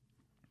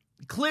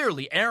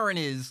 Clearly, Aaron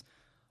is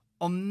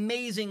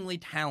amazingly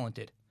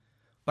talented,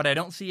 but I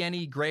don't see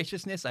any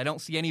graciousness. I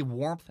don't see any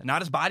warmth,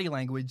 not his body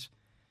language.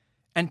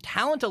 And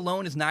talent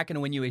alone is not going to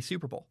win you a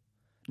Super Bowl.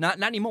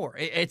 Not anymore.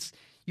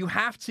 You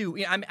have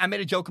to. I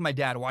made a joke with my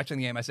dad watching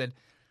the game. I said,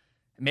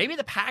 maybe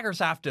the Packers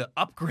have to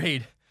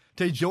upgrade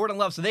to Jordan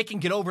Love so they can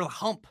get over the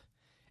hump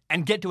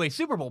and get to a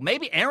Super Bowl.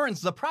 Maybe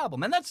Aaron's the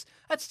problem. And that's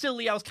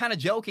silly. I was kind of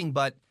joking,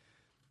 but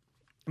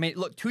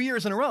look, 2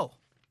 years in a row,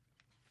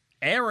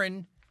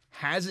 Aaron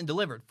hasn't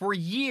delivered. For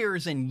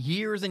years and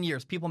years and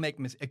years, people make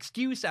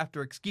excuse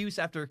after excuse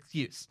after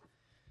excuse.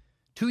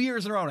 2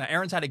 years in a row now,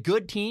 Aaron's had a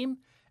good team,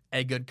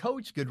 a good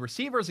coach, good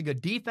receivers, a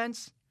good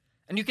defense.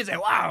 And you can say,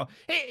 wow,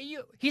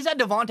 he's had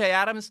Davante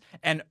Adams,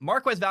 and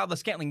Marquez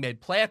Valdes-Scantling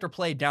made play after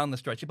play down the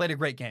stretch. He played a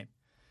great game.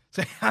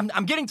 So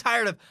I'm getting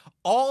tired of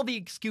all the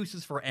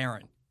excuses for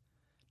Aaron.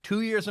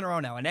 2 years in a row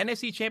now, an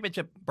NFC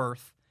championship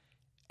berth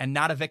and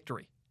not a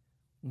victory.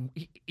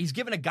 He's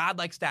given a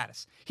godlike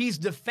status. He's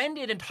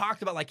defended and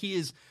talked about like he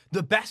is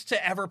the best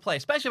to ever play,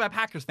 especially by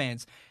Packers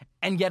fans,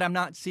 and yet I'm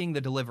not seeing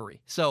the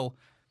delivery. So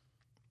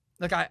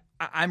Look,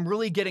 I'm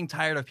really getting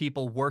tired of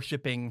people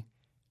worshiping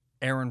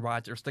Aaron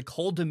Rodgers. The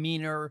cold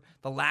demeanor,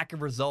 the lack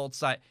of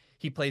results.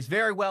 He plays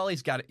very well. He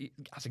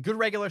has a good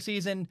regular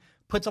season,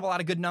 puts up a lot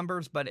of good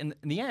numbers, but in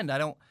the end,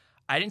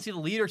 I didn't see the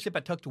leadership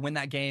it took to win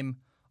that game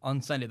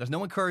on Sunday. There's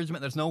no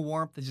encouragement. There's no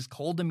warmth. There's just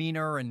cold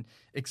demeanor and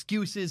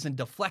excuses and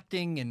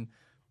deflecting and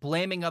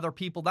blaming other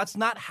people. That's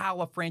not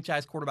how a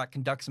franchise quarterback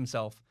conducts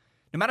himself,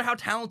 no matter how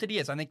talented he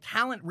is. I think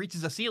talent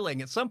reaches a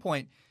ceiling. At some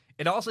point,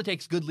 it also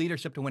takes good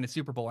leadership to win a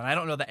Super Bowl. And I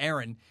don't know that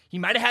Aaron, he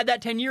might have had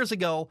that 10 years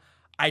ago.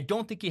 I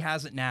don't think he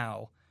has it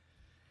now.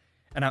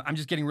 And I'm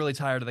just getting really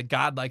tired of the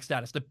godlike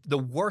status. The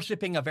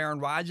worshiping of Aaron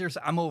Rodgers,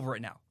 I'm over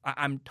it now.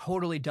 I'm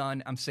totally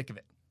done. I'm sick of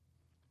it.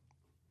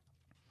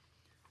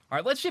 All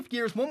right, let's shift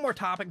gears. One more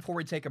topic before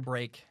we take a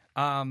break.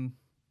 I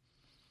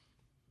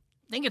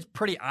think it's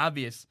pretty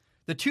obvious.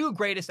 The two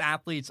greatest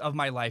athletes of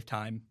my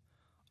lifetime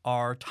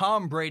are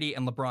Tom Brady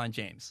and LeBron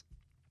James.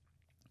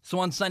 So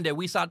on Sunday,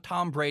 we saw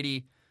Tom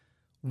Brady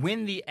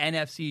win the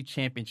NFC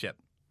Championship.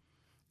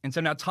 And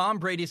so now Tom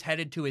Brady's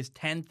headed to his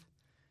 10th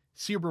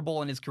Super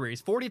Bowl in his career.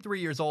 He's 43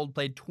 years old,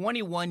 played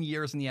 21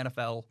 years in the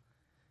NFL.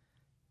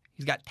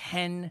 He's got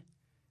 10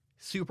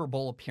 Super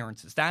Bowl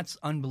appearances. That's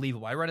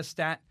unbelievable. I read a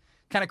stat,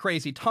 kind of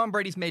crazy. Tom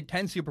Brady's made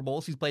 10 Super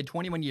Bowls. He's played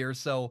 21 years,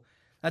 so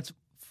that's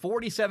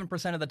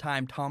 47% of the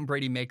time Tom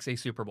Brady makes a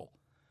Super Bowl.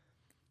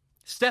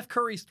 Steph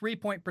Curry's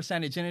three-point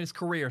percentage in his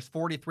career is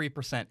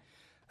 43%.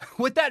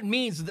 What that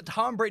means is that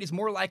Tom Brady's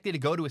more likely to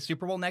go to a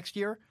Super Bowl next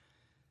year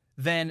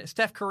than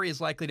Steph Curry is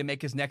likely to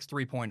make his next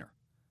three-pointer.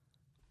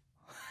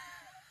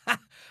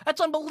 That's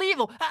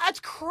unbelievable. That's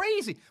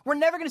crazy. We're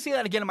never going to see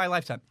that again in my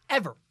lifetime,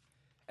 ever.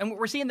 And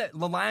we're seeing that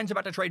the Lions are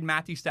about to trade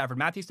Matthew Stafford.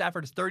 Matthew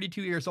Stafford is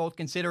 32 years old,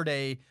 considered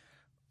an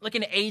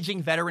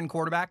aging veteran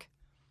quarterback.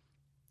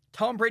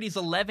 Tom Brady's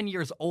 11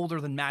 years older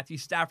than Matthew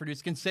Stafford,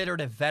 who's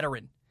considered a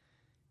veteran.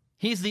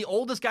 He's the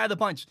oldest guy of the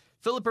bunch.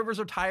 Phillip Rivers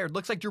retired.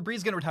 Looks like Drew Brees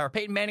is going to retire.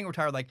 Peyton Manning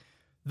retired. Like,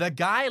 the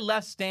guy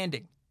left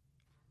standing,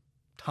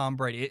 Tom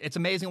Brady. It's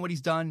amazing what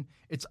he's done.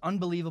 It's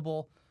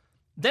unbelievable.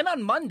 Then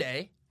on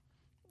Monday,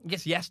 I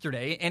guess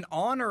yesterday, in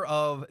honor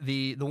of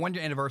the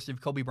one-year anniversary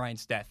of Kobe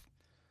Bryant's death,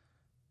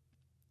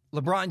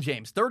 LeBron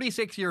James,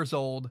 36 years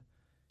old,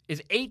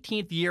 his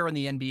 18th year in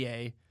the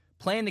NBA,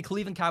 playing the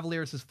Cleveland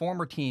Cavaliers, his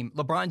former team.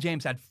 LeBron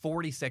James had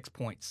 46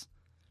 points.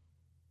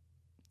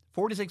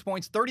 46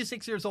 points,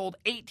 36 years old,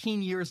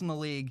 18 years in the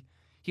league.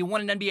 He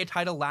won an NBA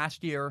title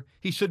last year.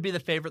 He should be the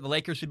favorite. The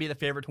Lakers should be the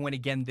favorite to win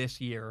again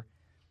this year.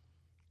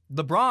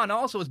 LeBron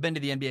also has been to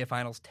the NBA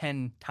Finals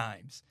 10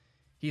 times.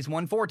 He's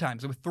won 4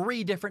 times with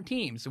 3 different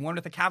teams. He won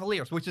with the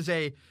Cavaliers, which is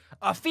a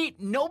feat.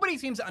 Nobody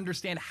seems to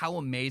understand how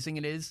amazing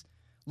it is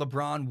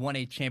LeBron won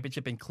a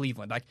championship in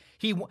Cleveland. Like,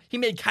 he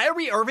made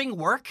Kyrie Irving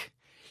work.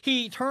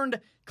 He turned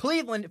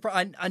Cleveland for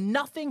a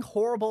nothing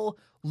horrible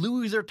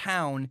loser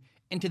town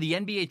into the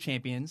NBA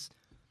champions.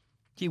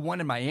 He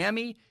won in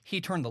Miami. He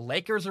turned the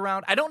Lakers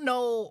around. I don't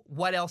know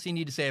what else you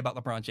need to say about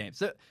LeBron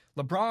James.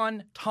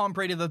 LeBron, Tom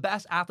Brady, the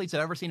best athletes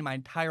I've ever seen in my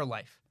entire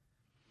life.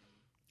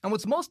 And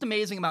what's most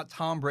amazing about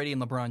Tom Brady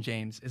and LeBron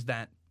James is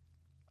that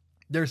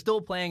they're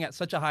still playing at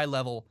such a high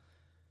level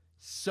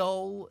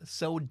so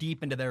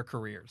deep into their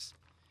careers.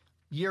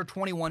 Year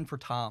 21 for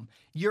Tom.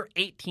 Year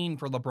 18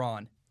 for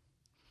LeBron.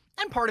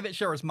 And part of it,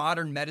 sure, is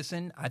modern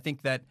medicine. I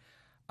think that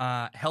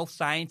health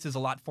science is a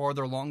lot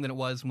farther along than it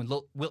was when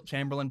Wilt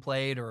Chamberlain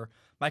played or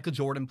Michael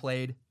Jordan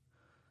played.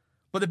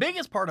 But the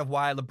biggest part of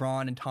why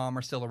LeBron and Tom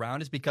are still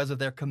around is because of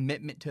their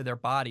commitment to their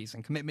bodies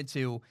and commitment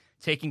to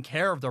taking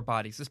care of their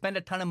bodies. They spend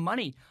a ton of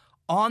money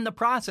on the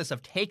process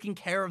of taking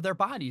care of their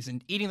bodies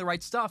and eating the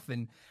right stuff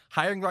and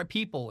hiring the right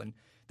people. And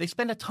they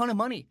spend a ton of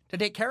money to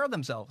take care of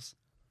themselves.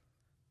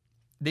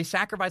 They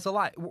sacrifice a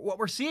lot. What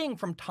we're seeing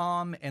from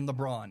Tom and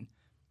LeBron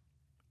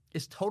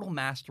is total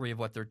mastery of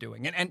what they're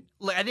doing. And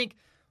I think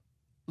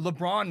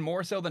LeBron,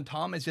 more so than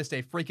Tom, is just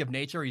a freak of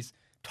nature. He's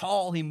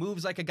tall. He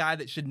moves like a guy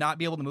that should not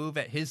be able to move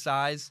at his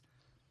size.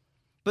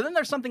 But then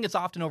there's something that's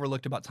often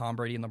overlooked about Tom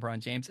Brady and LeBron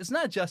James. It's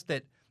not just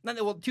that,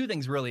 well, 2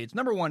 things really. It's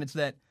number one, it's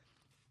that,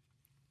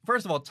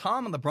 first of all,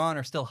 Tom and LeBron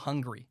are still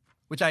hungry,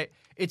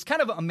 it's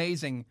kind of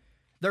amazing.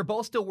 They're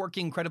both still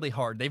working incredibly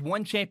hard. They've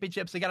won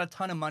championships. They got a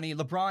ton of money.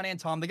 LeBron and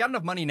Tom, they got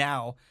enough money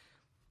now.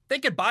 They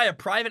could buy a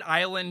private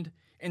island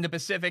in the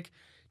Pacific,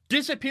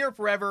 disappear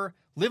forever,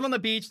 live on the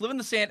beach, live in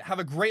the sand, have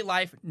a great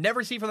life,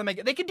 never see for them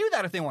again. They could do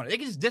that if they wanted. They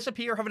could just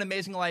disappear, have an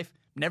amazing life,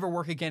 never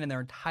work again in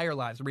their entire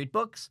lives. Read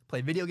books,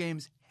 play video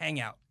games, hang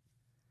out.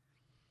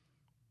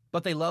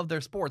 But they love their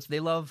sports.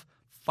 They love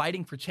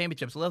fighting for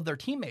championships. They love their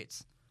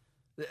teammates.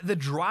 The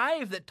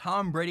drive that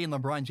Tom Brady and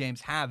LeBron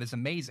James have is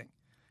amazing.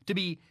 To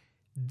be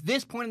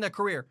this point in their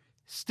career,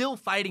 still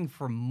fighting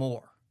for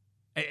more.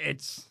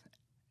 It's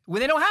when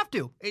they don't have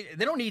to.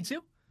 They don't need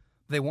to.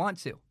 They want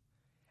to.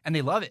 And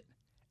they love it.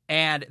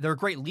 And they're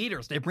great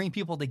leaders. They bring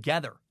people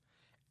together.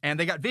 And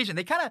they got vision.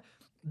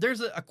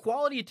 There's a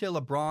quality to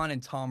LeBron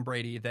and Tom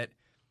Brady that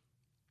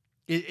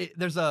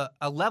there's a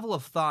level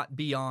of thought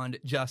beyond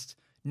just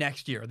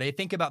next year. They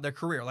think about their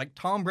career. Like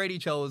Tom Brady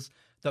chose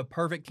the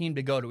perfect team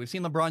to go to. We've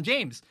seen LeBron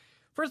James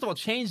first of all,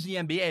 changed the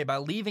NBA by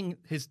leaving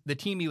the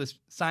team he was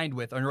signed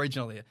with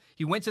originally.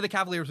 He went to the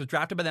Cavaliers, was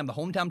drafted by them, the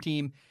hometown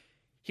team.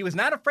 He was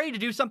not afraid to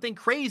do something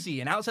crazy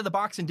and outside the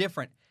box and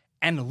different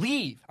and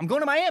leave. I'm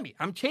going to Miami.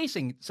 I'm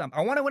chasing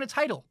I want to win a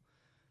title.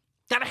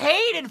 Got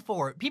hated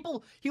for it.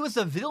 He was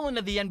the villain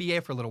of the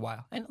NBA for a little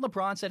while. And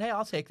LeBron said, hey,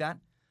 I'll take that.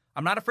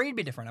 I'm not afraid to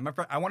be different.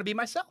 I want to be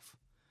myself.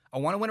 I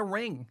want to win a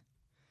ring.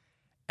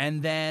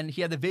 And then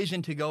he had the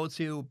vision to go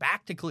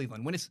back to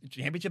Cleveland, win a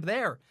championship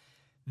there,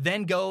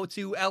 then go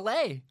to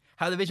L.A.,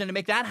 have the vision to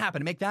make that happen,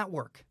 to make that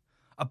work.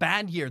 A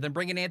bad year, then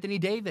bring in Anthony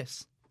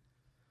Davis.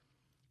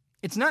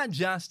 It's not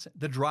just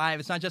the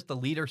drive. It's not just the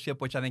leadership,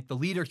 which I think the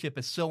leadership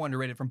is so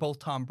underrated from both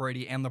Tom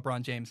Brady and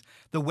LeBron James,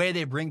 the way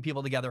they bring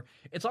people together.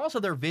 It's also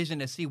their vision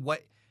to see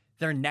what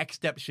their next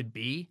step should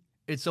be.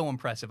 It's so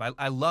impressive.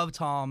 I love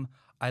Tom.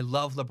 I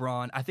love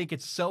LeBron. I think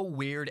it's so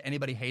weird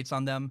anybody hates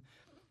on them.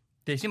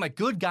 They seem like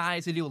good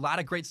guys. They do a lot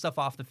of great stuff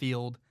off the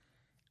field.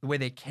 The way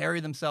they carry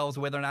themselves,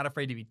 the way they're not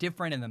afraid to be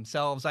different in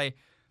themselves. I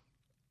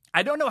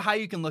don't know how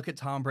you can look at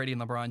Tom Brady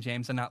and LeBron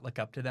James and not look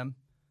up to them.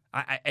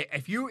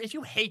 If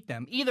you hate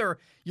them, either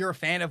you're a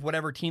fan of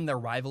whatever team their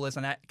rival is,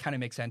 and that kind of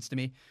makes sense to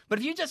me. But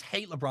if you just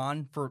hate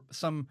LeBron for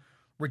some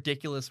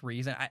ridiculous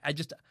reason,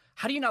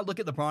 how do you not look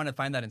at LeBron and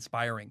find that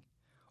inspiring?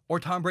 Or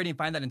Tom Brady and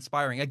find that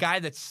inspiring? A guy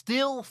that's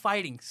still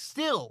fighting,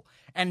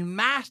 and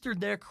mastered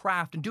their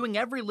craft and doing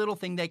every little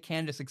thing they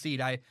can to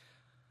succeed.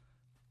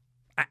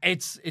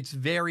 It's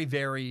very,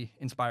 very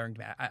inspiring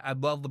to me. I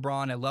love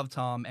LeBron, I love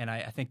Tom, and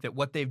I think that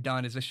what they've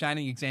done is a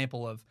shining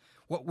example of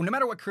no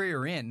matter what career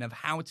you're in, of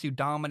how to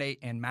dominate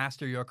and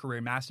master your career,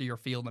 master your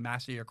field, and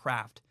master your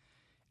craft.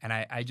 And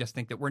I just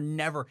think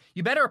that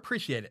you better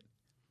appreciate it.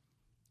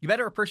 You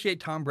better appreciate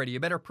Tom Brady. You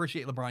better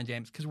appreciate LeBron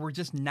James, because we're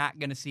just not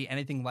going to see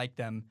anything like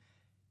them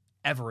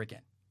ever again.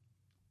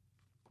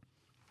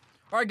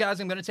 All right, guys,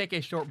 I'm going to take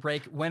a short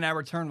break. When I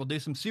return, we'll do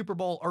some Super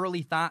Bowl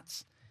early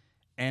thoughts,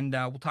 and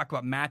we'll talk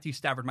about Matthew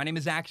Stafford. My name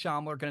is Zach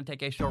Schaumler. Going to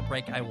take a short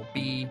break. I will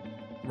be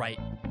right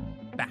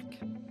back.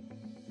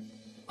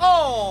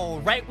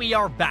 All right, we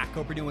are back.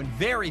 Hope you're doing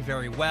very,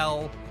 very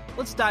well.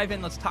 Let's dive in.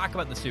 Let's talk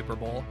about the Super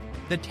Bowl.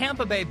 The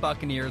Tampa Bay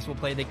Buccaneers will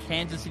play the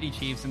Kansas City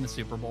Chiefs in the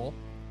Super Bowl.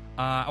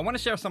 I want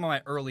to share some of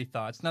my early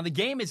thoughts. Now, the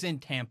game is in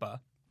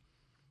Tampa,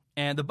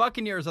 and the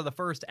Buccaneers are the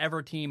first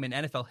ever team in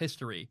NFL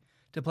history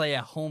to play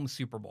a home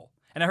Super Bowl.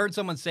 And I heard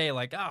someone say,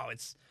 like,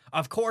 it's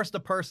of course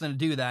the person to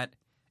do that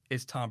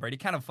is Tom Brady.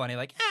 Kind of funny,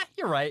 like,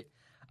 you're right.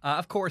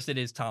 Of course it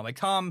is Tom. Like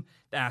Tom,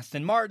 the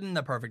Aston Martin,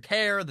 the perfect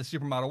hair, the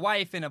supermodel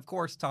wife, and of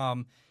course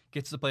Tom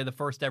gets to play the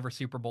first ever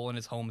Super Bowl in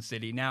his home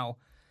city. Now,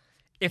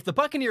 if the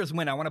Buccaneers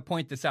win, I want to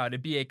point this out.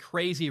 It'd be a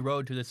crazy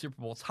road to the Super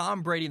Bowl.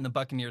 Tom Brady and the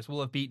Buccaneers will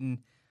have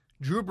beaten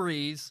Drew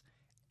Brees,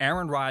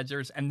 Aaron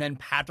Rodgers, and then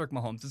Patrick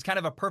Mahomes. It's kind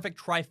of a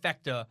perfect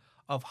trifecta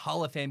of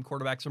Hall of Fame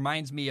quarterbacks.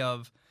 Reminds me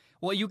of,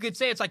 well, you could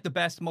say it's like the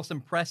best, most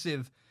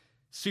impressive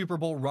Super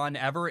Bowl run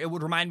ever. It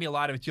would remind me a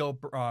lot of Joe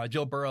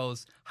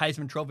Burrow's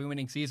Heisman Trophy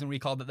winning season. We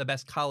called it the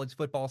best college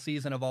football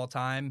season of all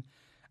time.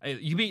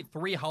 You beat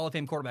 3 Hall of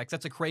Fame quarterbacks.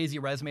 That's a crazy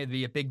resume. It'd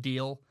be a big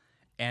deal.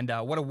 And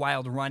what a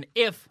wild run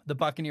if the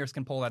Buccaneers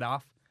can pull that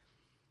off.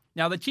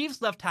 Now, the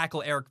Chiefs left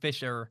tackle Eric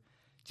Fisher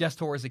just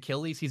tore his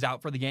Achilles. He's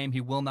out for the game. He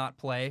will not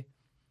play.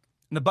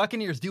 And the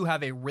Buccaneers do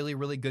have a really,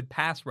 really good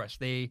pass rush.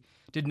 They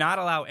did not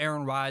allow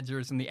Aaron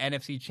Rodgers in the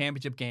NFC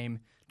Championship game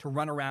to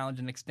run around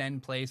and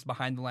extend plays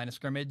behind the line of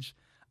scrimmage.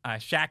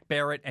 Shaq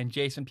Barrett and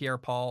Jason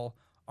Pierre-Paul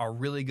are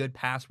really good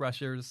pass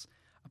rushers.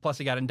 Plus,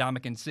 they got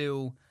Ndamukong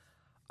Suh.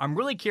 I'm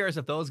really curious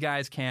if those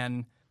guys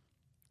can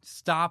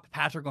stop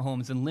Patrick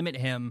Mahomes and limit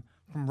him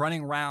from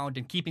running around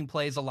and keeping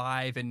plays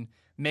alive and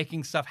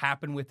making stuff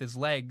happen with his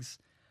legs.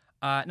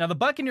 Now, the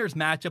Buccaneers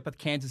match up with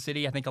Kansas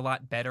City, I think, a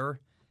lot better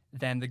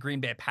than the Green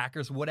Bay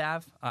Packers would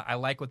have. I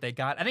like what they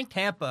got. I think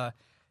Tampa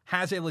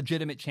has a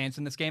legitimate chance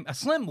in this game, a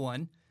slim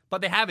one, but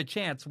they have a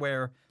chance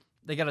where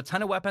they got a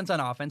ton of weapons on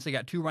offense. They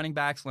got 2 running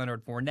backs,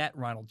 Leonard Fournette,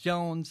 Ronald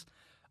Jones,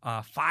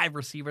 5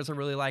 receivers I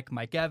really like,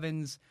 Mike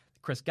Evans,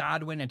 Chris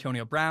Godwin,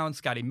 Antonio Brown,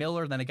 Scotty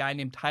Miller, then a guy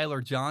named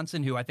Tyler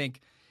Johnson, who I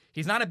think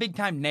he's not a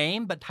big-time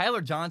name, but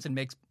Tyler Johnson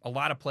makes a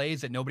lot of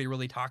plays that nobody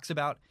really talks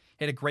about.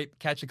 He had a great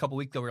catch a couple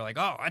weeks ago. We were like,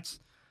 it's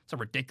a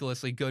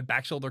ridiculously good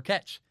back shoulder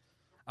catch.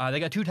 They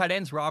got 2 tight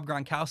ends, Rob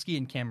Gronkowski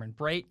and Cameron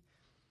Brate.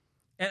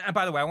 And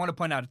by the way, I want to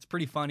point out, it's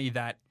pretty funny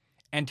that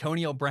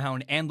Antonio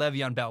Brown and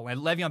Le'Veon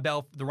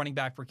Bell, the running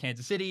back for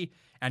Kansas City,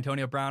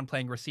 Antonio Brown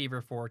playing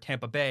receiver for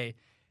Tampa Bay,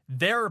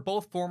 they're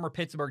both former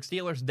Pittsburgh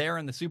Steelers. They're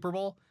in the Super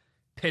Bowl.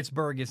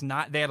 Pittsburgh is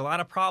not. They had a lot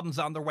of problems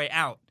on their way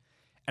out.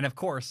 And of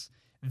course,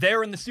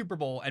 they're in the Super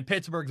Bowl, and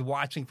Pittsburgh's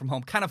watching from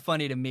home. Kind of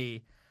funny to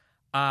me.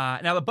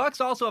 Now, the Bucs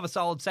also have a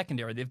solid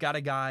secondary. They've got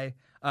a guy,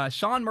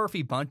 Sean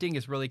Murphy-Bunting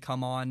has really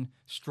come on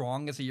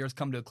strong as the years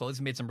come to a close.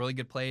 He made some really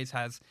good plays,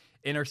 has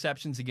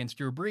interceptions against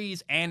Drew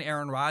Brees and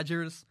Aaron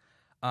Rodgers.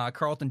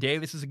 Carlton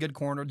Davis is a good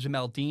corner.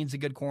 Jamel Dean's a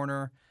good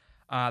corner.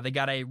 They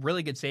got a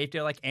really good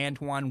safety like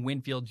Antoine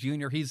Winfield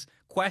Jr. He's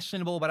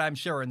questionable, but I'm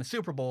sure in the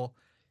Super Bowl,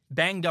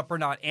 banged up or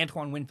not,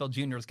 Antoine Winfield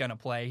Jr. is going to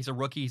play. He's a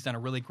rookie. He's done a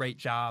really great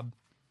job.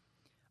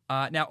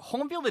 Now,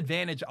 home field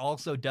advantage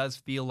also does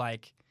feel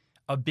like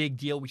a big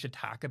deal we should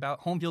talk about.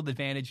 Home field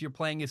advantage, you're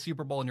playing a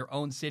Super Bowl in your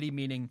own city,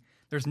 meaning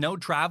there's no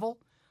travel.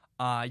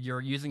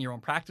 You're using your own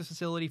practice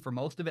facility for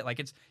most of it.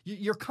 Like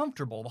you're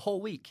comfortable the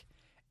whole week,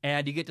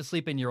 and you get to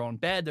sleep in your own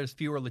bed. There's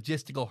fewer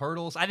logistical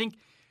hurdles. I think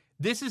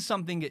this is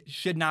something that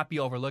should not be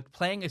overlooked.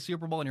 Playing a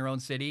Super Bowl in your own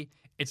city,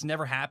 it's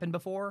never happened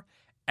before.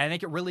 I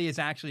think it really is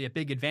actually a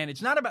big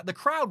advantage. Not about the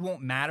crowd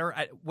won't matter.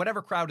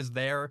 Whatever crowd is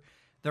there,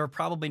 they're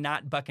probably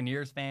not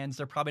Buccaneers fans.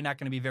 They're probably not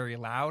going to be very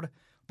loud.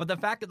 But the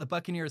fact that the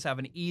Buccaneers have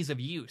an ease of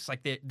use,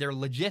 like their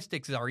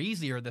logistics are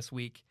easier this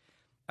week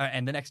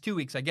and the next 2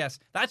 weeks, I guess,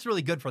 that's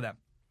really good for them.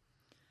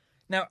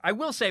 Now, I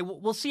will say,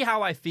 we'll see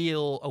how I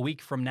feel a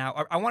week from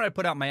now. I want to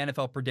put out my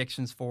NFL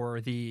predictions for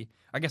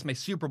my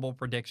Super Bowl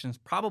predictions,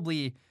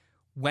 probably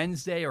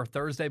Wednesday or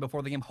Thursday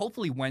before the game.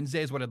 Hopefully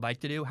Wednesday is what I'd like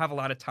to do. Have a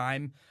lot of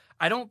time.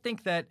 I don't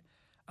think that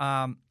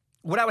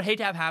what I would hate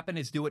to have happen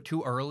is do it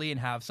too early and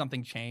have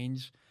something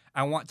change.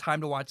 I want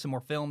time to watch some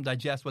more film,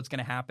 digest what's going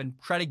to happen,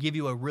 try to give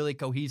you a really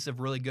cohesive,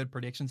 really good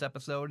predictions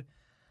episode.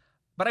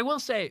 But I will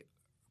say,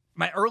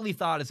 my early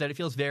thought is that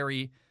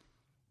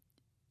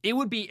it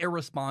would be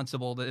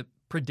irresponsible to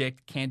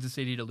predict Kansas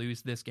City to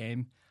lose this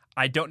game.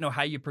 I don't know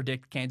how you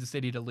predict Kansas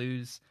City to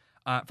lose.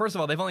 First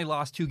of all, they've only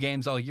lost 2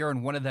 games all year,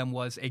 and one of them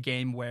was a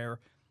game where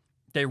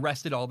they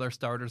rested all their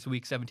starters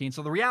week 17.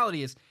 So the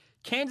reality is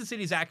Kansas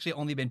City's actually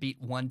only been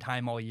beat 1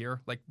 time all year,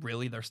 like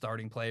really their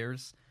starting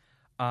players.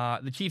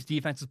 The Chiefs'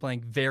 defense is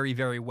playing very,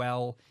 very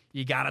well.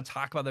 You got to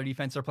talk about their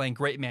defense. They're playing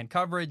great man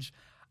coverage.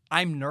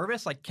 I'm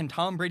nervous. Like, can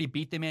Tom Brady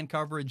beat the man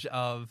coverage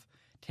of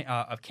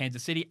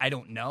Kansas City? I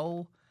don't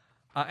know.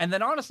 And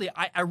then honestly,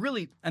 I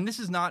really, and this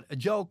is not a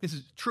joke, this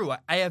is true,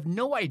 I have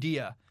no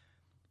idea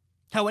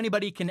how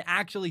anybody can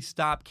actually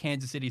stop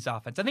Kansas City's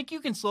offense. I think you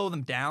can slow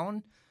them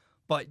down,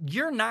 but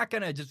you're not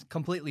going to just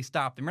completely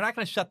stop them. You're not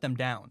going to shut them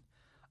down.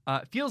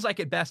 It feels like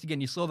at best,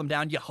 again, you slow them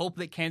down. You hope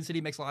that Kansas City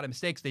makes a lot of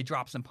mistakes. They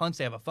drop some punts.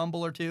 They have a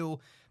fumble or two.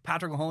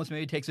 Patrick Mahomes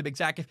maybe takes a big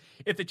sack.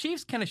 If the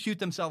Chiefs kind of shoot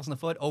themselves in the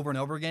foot over and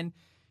over again,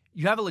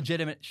 you have a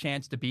legitimate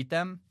chance to beat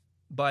them.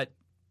 But,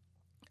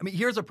 I mean,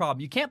 here's a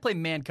problem. You can't play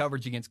man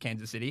coverage against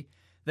Kansas City.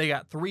 They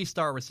got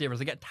 3-star receivers.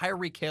 They got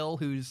Tyreek Hill,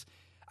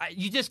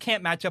 you just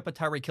can't match up with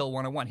Tyreek Hill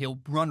one-on-one. He'll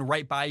run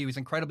right by you. He's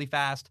incredibly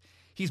fast.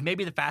 He's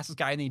maybe the fastest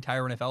guy in the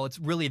entire NFL. It's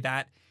really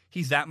that.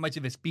 He's that much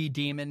of a speed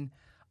demon.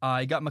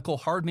 You got Mecole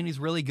Hardman. He's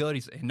really good.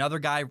 He's another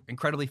guy,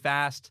 incredibly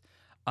fast.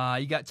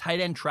 You got tight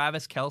end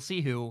Travis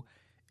Kelce, who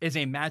is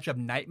a matchup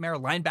nightmare.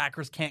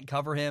 Linebackers can't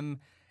cover him.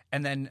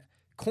 And then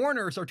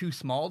corners are too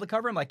small to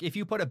cover him. Like, if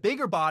you put a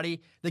bigger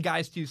body, the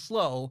guy's too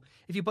slow.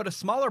 If you put a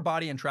smaller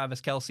body in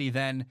Travis Kelce,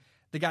 then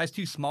the guy's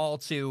too small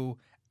to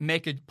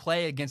make a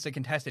play against a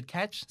contested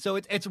catch. So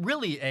it's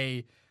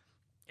really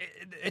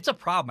it's a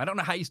problem. I don't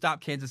know how you stop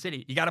Kansas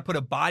City. You got to put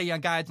a body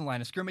on guys in the line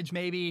of scrimmage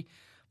maybe,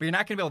 but you're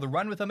not going to be able to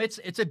run with them.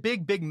 It's a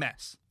big, big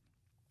mess.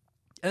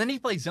 And then he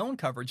plays zone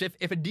coverage.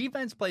 If a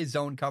defense plays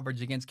zone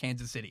coverage against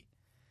Kansas City,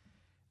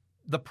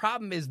 the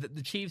problem is that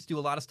the Chiefs do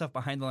a lot of stuff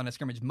behind the line of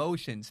scrimmage,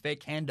 motions,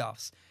 fake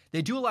handoffs.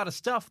 They do a lot of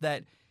stuff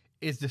that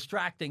is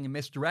distracting and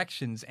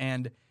misdirections,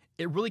 and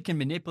it really can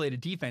manipulate a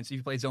defense if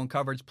you play zone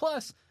coverage.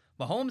 Plus,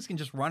 Mahomes can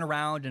just run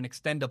around and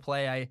extend a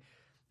play.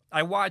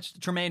 I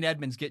watched Tremaine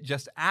Edmonds get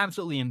just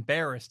absolutely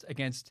embarrassed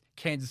against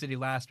Kansas City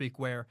last week,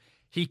 where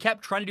he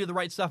kept trying to do the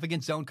right stuff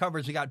against zone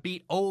coverage. He got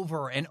beat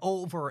over and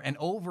over and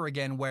over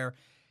again, where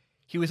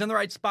he was in the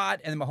right spot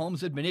and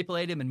Mahomes would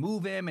manipulate him and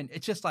move him. And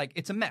it's just like,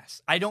 it's a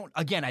mess. I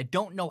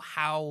don't know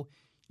how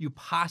you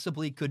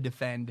possibly could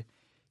defend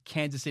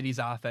Kansas City's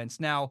offense.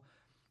 Now,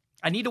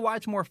 I need to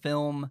watch more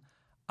film.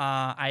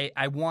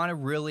 I want to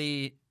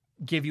really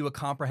give you a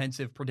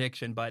comprehensive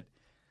prediction, but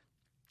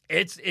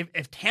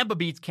if Tampa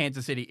beats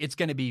Kansas City, it's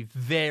going to be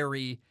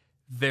very,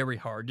 very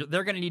hard.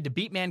 They're going to need to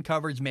beat man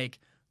coverage, make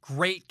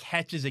great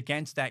catches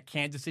against that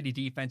Kansas City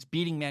defense,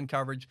 beating man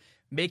coverage,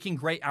 making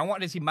great. I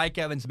want to see Mike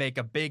Evans make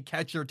a big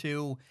catch or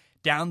two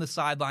down the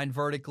sideline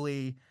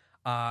vertically.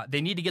 They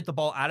need to get the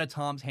ball out of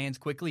Tom's hands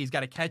quickly. He's got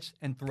to catch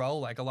and throw,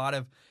 like a lot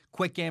of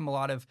quick game, a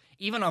lot of,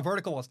 even on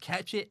vertical balls,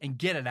 catch it and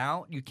get it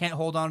out. You can't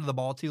hold on to the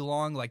ball too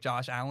long like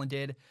Josh Allen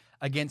did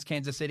against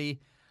Kansas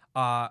City.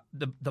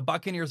 The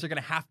Buccaneers are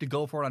going to have to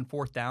go for it on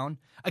 4th down.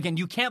 Again,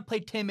 you can't play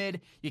timid.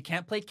 You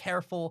can't play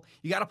careful.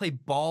 You got to play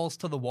balls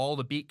to the wall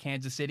to beat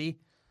Kansas City.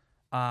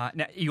 Now,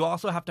 you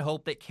also have to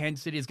hope that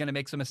Kansas City is going to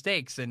make some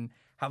mistakes and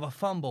have a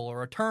fumble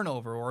or a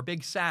turnover or a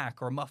big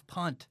sack or a muff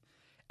punt.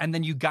 And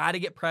then you got to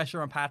get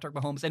pressure on Patrick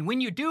Mahomes. And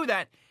when you do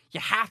that, you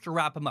have to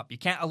wrap him up. You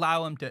can't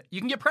allow him to – you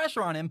can get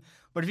pressure on him,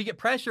 but if you get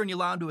pressure and you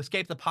allow him to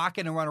escape the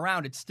pocket and run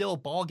around, it's still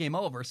ball game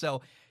over.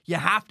 So you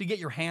have to get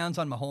your hands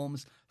on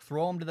Mahomes,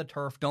 throw him to the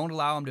turf. Don't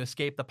allow him to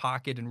escape the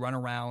pocket and run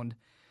around.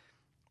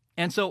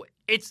 And so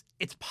it's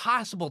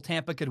possible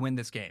Tampa could win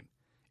this game.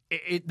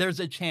 There's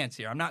a chance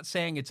here. I'm not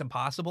saying it's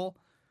impossible,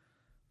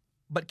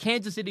 but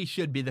Kansas City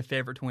should be the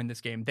favorite to win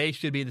this game. They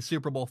should be the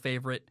Super Bowl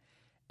favorite.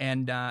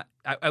 And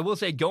I will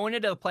say, going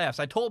into the playoffs,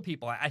 I told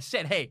people, I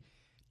said, hey,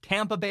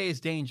 Tampa Bay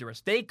is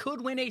dangerous. They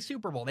could win a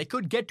Super Bowl. They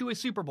could get to a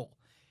Super Bowl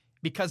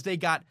because they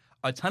got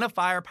a ton of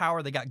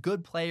firepower. They got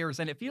good players,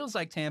 and it feels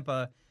like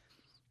Tampa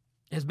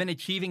has been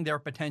achieving their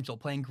potential,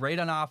 playing great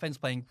on offense,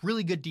 playing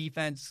really good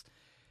defense.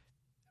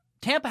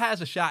 Tampa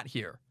has a shot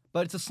here,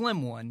 but it's a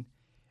slim one.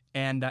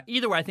 And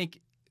either way, I think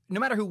no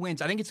matter who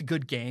wins, I think it's a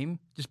good game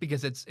just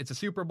because it's a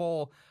Super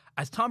Bowl.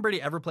 Has Tom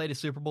Brady ever played a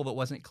Super Bowl that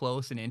wasn't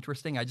close and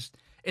interesting?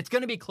 It's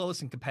going to be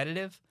close and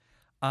competitive,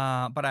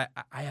 but I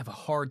have a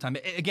hard time.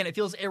 Again, it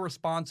feels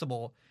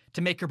irresponsible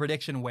to make a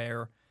prediction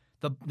where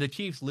the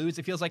Chiefs lose.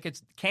 It feels like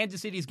it's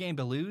Kansas City's game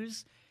to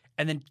lose,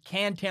 and then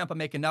can Tampa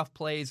make enough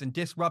plays and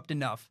disrupt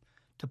enough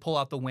to pull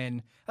out the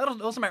win?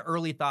 Those are my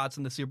early thoughts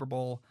on the Super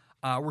Bowl.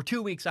 We're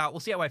 2 weeks out. We'll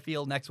see how I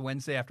feel next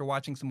Wednesday after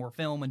watching some more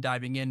film and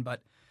diving in,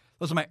 but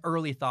those are my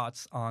early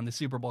thoughts on the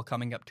Super Bowl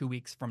coming up 2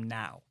 weeks from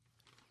now.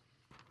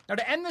 Now,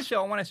 to end the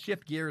show, I want to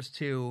shift gears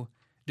to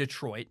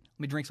Detroit. Let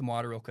me drink some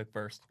water real quick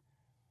first.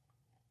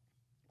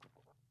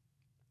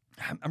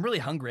 I'm really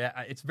hungry.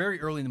 It's very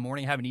early in the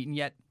morning. I haven't eaten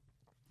yet.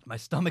 My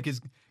stomach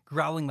is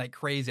growling like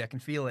crazy. I can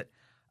feel it.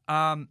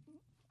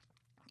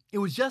 It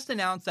was just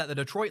announced that the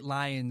Detroit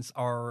Lions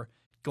are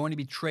going to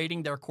be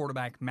trading their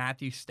quarterback,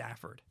 Matthew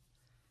Stafford.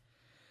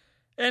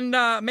 And,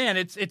 man,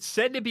 it's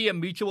said to be a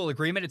mutual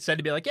agreement. It's said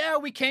to be like, yeah,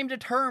 we came to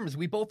terms.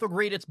 We both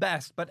agreed it's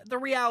best. But the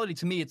reality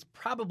to me, it's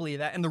probably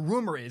that. And the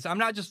rumor is, I'm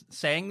not just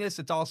saying this,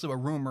 it's also a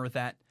rumor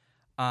that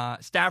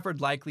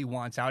Stafford likely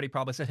wants out. He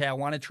probably said, hey, I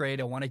want to trade.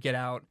 I want to get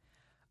out.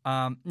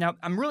 Now,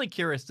 I'm really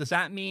curious. Does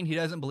that mean he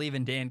doesn't believe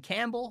in Dan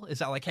Campbell? Is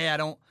that like, hey,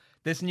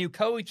 this new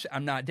coach,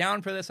 I'm not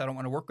down for this. I don't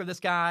want to work with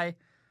this guy.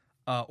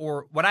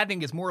 Or what I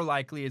think is more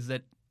likely is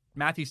that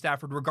Matthew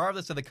Stafford,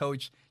 regardless of the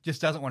coach, just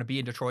doesn't want to be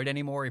in Detroit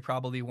anymore. He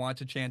probably wants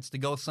a chance to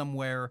go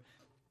somewhere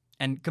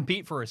and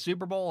compete for a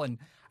Super Bowl. And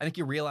I think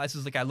he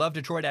realizes, like, I love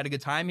Detroit. I had a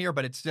good time here,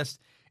 but I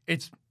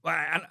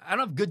don't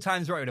know if good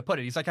time's the right way to put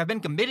it. He's like, I've been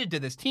committed to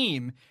this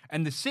team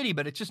and the city,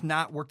 but it's just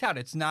not worked out.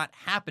 It's not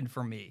happened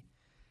for me.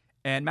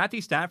 And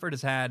Matthew Stafford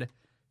has had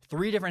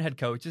 3 different head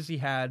coaches. He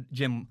had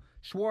Jim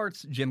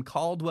Schwartz, Jim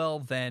Caldwell,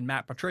 then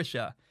Matt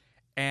Patricia.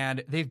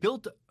 And they've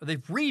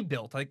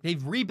rebuilt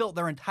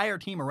their entire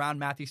team around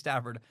Matthew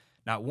Stafford,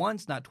 not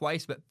once, not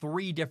twice, but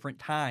 3 different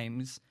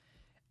times.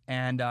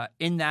 And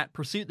in that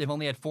pursuit, they've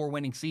only had 4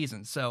 winning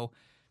seasons. So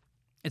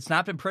it's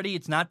not been pretty.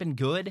 It's not been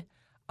good.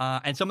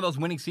 And some of those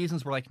winning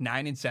seasons were like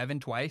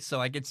 9-7 twice. So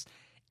like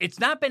it's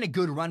not been a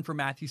good run for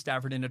Matthew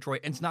Stafford in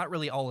Detroit. And it's not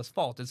really all his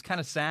fault. It's kind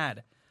of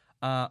sad.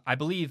 I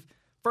believe,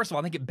 first of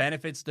all, I think it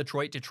benefits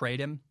Detroit to trade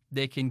him.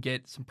 They can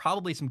get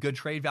probably some good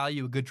trade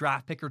value, a good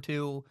draft pick or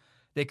 2.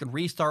 They can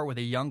restart with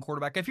a young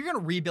quarterback. If you're going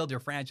to rebuild your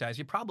franchise,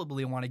 you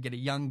probably want to get a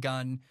young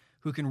gun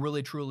who can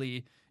really,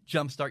 truly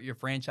jumpstart your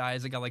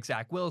franchise, a guy like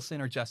Zach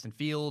Wilson or Justin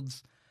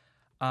Fields.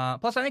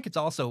 Plus, I think it's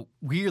also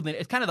weirdly,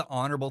 it's kind of the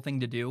honorable thing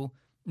to do.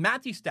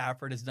 Matthew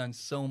Stafford has done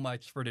so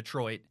much for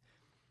Detroit.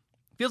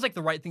 Feels like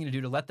the right thing to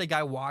do to let the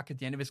guy walk at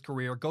the end of his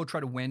career, go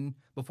try to win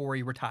before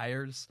he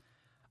retires.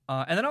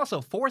 And then also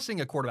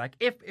forcing a quarterback.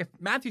 If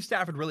Matthew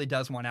Stafford really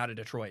does want out of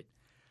Detroit,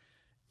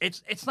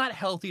 it's not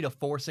healthy to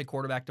force a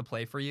quarterback to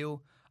play for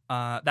you.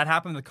 That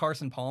happened with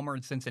Carson Palmer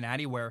in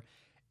Cincinnati, where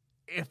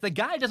if the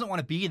guy doesn't want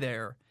to be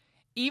there,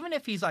 even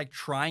if he's like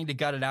trying to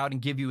gut it out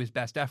and give you his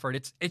best effort,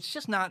 it's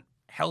just not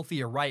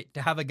healthy or right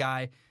to have a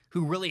guy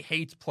who really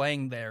hates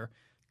playing there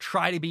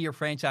try to be your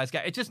franchise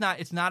guy.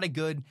 It's not a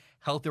good,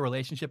 healthy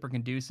relationship or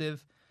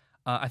conducive.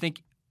 I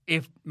think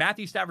if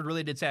Matthew Stafford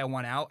really did say, I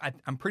want out,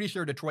 I'm pretty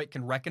sure Detroit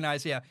can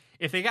recognize, yeah,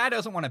 if the guy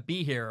doesn't want to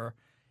be here,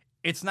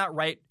 it's not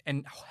right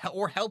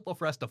or helpful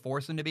for us to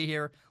force him to be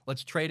here.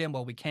 Let's trade him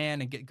while we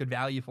can and get good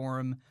value for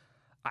him.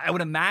 I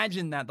would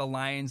imagine that the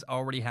Lions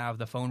already have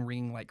the phone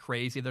ringing like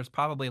crazy. There's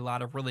probably a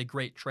lot of really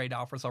great trade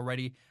offers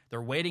already.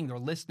 They're waiting, they're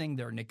listening,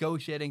 they're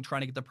negotiating,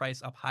 trying to get the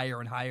price up higher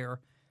and higher.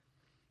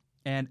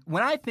 And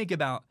when I think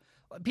about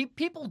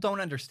people don't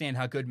understand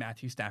how good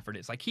Matthew Stafford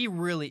is. Like, he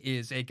really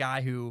is a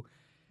guy who,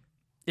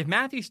 if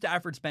Matthew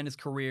Stafford spent his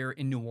career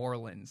in New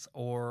Orleans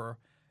or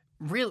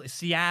really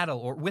Seattle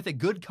or with a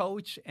good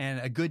coach and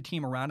a good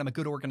team around him, a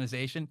good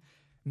organization,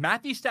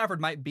 Matthew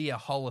Stafford might be a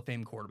Hall of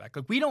Fame quarterback.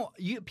 Like,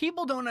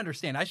 people don't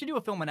understand. I should do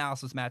a film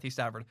analysis of Matthew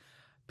Stafford.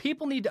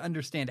 People need to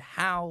understand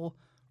how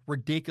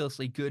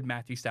ridiculously good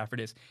Matthew Stafford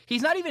is.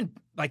 He's not even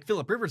like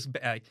Phillip Rivers.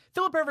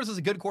 Phillip Rivers is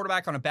a good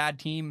quarterback on a bad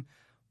team,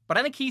 but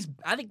I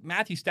think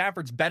Matthew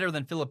Stafford's better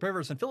than Phillip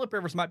Rivers, and Phillip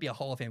Rivers might be a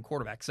Hall of Fame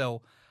quarterback.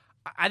 So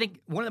I think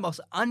one of the most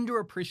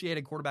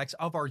underappreciated quarterbacks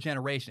of our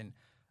generation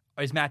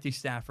is Matthew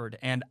Stafford.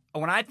 And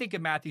when I think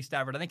of Matthew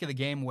Stafford, I think of the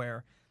game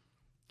where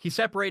he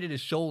separated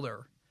his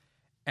shoulder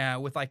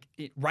with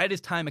right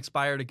as time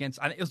expired against,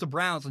 it was the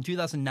Browns in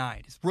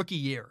 2009, his rookie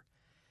year.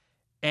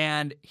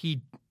 And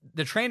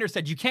the trainer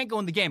said, you can't go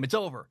in the game, it's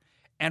over.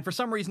 And for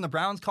some reason, the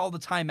Browns called the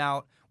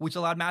timeout, which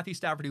allowed Matthew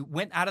Stafford, who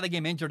went out of the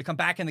game injured, to come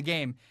back in the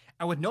game.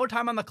 And with no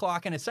time on the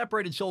clock and a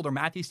separated shoulder,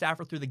 Matthew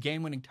Stafford threw the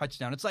game-winning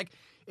touchdown.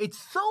 It's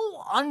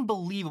so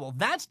unbelievable.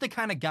 That's the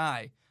kind of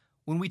guy,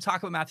 when we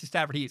talk about Matthew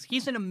Stafford,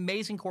 he's an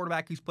amazing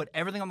quarterback who's put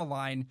everything on the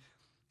line,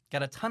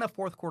 got a ton of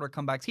fourth quarter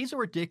comebacks. He's a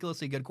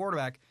ridiculously good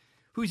quarterback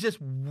who's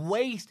just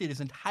wasted his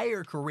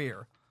entire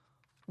career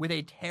with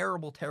a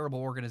terrible, terrible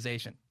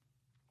organization.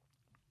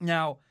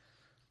 Now,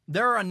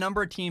 there are a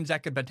number of teams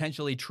that could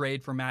potentially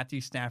trade for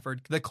Matthew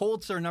Stafford. The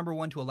Colts are number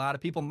one to a lot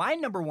of people. My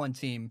number one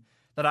team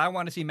that I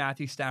want to see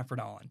Matthew Stafford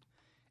on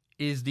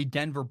is the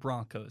Denver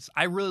Broncos.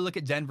 I really look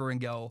at Denver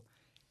and go,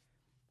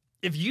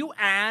 if you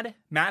add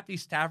Matthew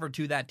Stafford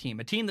to that team,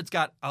 a team that's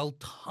got a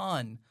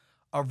ton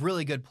of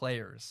really good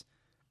players,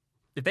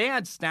 if they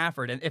add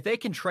Stafford and if they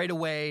can trade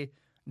away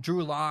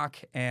Drew Lock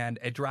and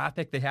a draft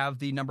pick, they have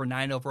the number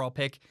 9 overall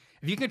pick.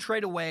 If you can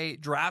trade away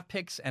draft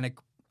picks and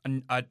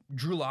a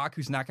Drew Lock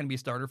who's not going to be a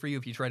starter for you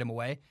if you trade him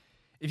away,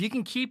 if you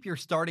can keep your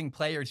starting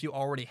players you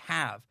already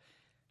have,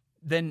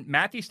 then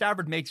Matthew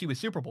Stafford makes you a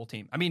Super Bowl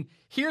team. I mean,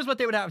 here's what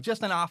they would have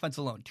just on offense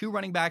alone. 2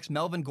 running backs,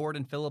 Melvin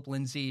Gordon, Phillip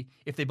Lindsay,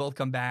 if they both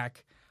come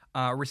back.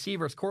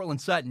 Receivers,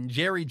 Cortland Sutton,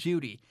 Jerry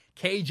Jeudy,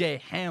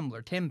 KJ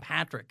Hamler, Tim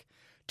Patrick.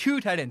 2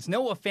 tight ends,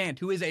 Noah Fant,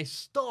 who is a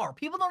star.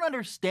 People don't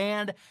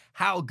understand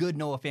how good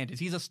Noah Fant is.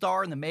 He's a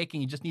star in the making.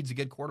 He just needs a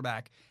good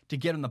quarterback to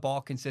get him the ball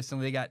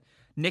consistently. They got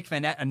Nick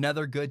Vannett,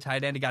 another good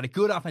tight end. They got a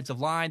good offensive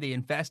line. They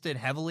invested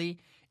heavily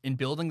in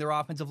building their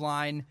offensive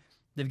line.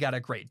 They've got a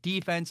great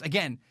defense.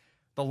 Again,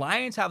 the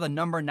Lions have the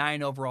number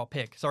 9 overall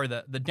pick. Sorry,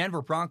 the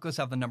Denver Broncos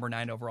have the number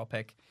 9 overall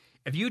pick.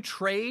 If you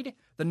trade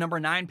the number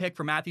 9 pick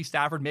for Matthew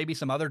Stafford, maybe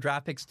some other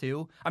draft picks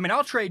too. I mean,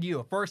 I'll trade you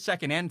a 1st,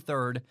 2nd, and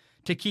 3rd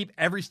to keep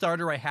every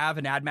starter I have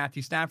and add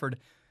Matthew Stafford.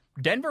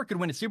 Denver could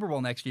win a Super Bowl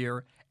next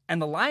year,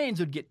 and the Lions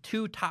would get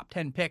 2 top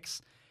 10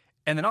 picks.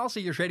 And then also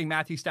you're trading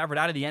Matthew Stafford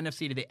out of the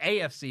NFC to the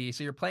AFC,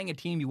 so you're playing a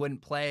team you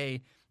wouldn't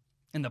play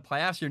in the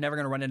playoffs. You're never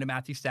going to run into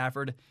Matthew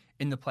Stafford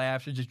in the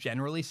playoffs or just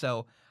generally.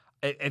 So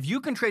if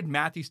you can trade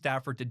Matthew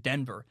Stafford to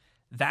Denver,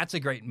 that's a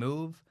great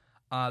move.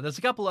 There's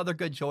a couple other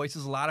good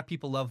choices. A lot of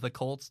people love the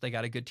Colts. They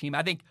got a good team.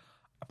 I think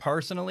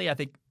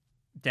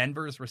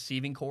Denver's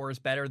receiving core is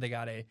better. They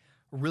got a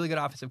really good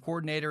offensive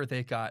coordinator.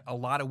 They got a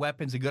lot of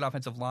weapons, a good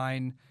offensive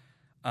line.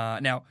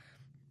 Now,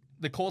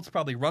 the Colts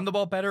probably run the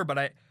ball better,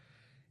 but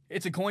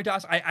it's a coin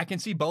toss. I can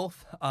see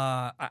both.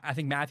 I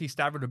think Matthew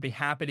Stafford would be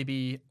happy to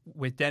be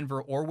with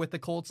Denver or with the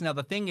Colts. Now,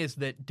 the thing is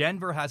that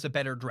Denver has a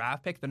better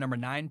draft pick, the number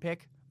 9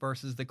 pick,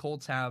 versus the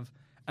Colts have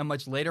a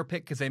much later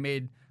pick because they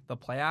made the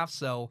playoffs.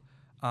 So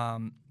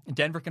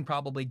Denver can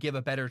probably give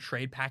a better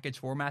trade package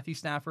for Matthew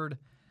Stafford.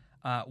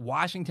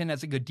 Washington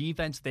has a good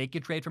defense. They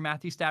could trade for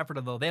Matthew Stafford,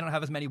 although they don't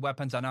have as many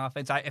weapons on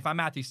offense. If I'm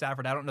Matthew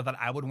Stafford, I don't know that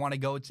I would want to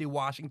go to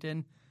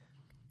Washington.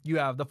 You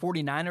have the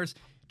 49ers.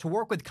 To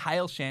work with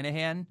Kyle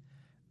Shanahan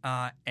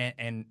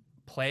and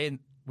play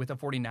with the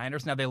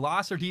 49ers. Now, they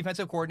lost their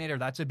defensive coordinator.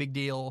 That's a big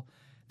deal.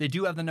 They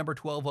do have the number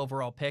 12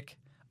 overall pick.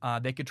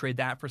 They could trade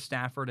that for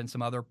Stafford and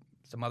some other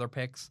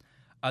picks.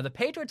 The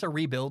Patriots are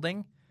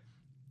rebuilding,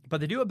 but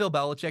they do have Bill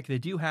Belichick. They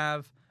do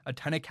have a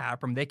ton of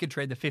cap room. They could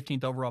trade the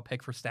 15th overall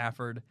pick for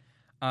Stafford.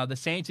 The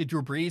Saints, if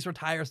Drew Brees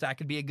retires, that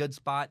could be a good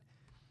spot.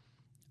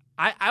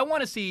 I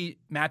want to see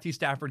Matthew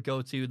Stafford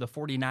go to the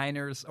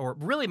 49ers, or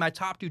really my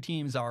top 2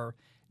 teams are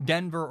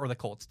Denver or the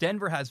Colts.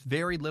 Denver has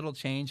very little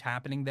change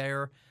happening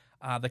there.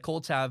 The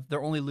Colts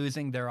they're only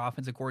losing their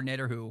offensive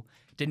coordinator who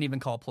didn't even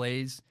call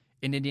plays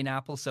in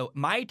Indianapolis. So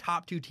my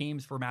top 2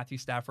 teams for Matthew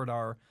Stafford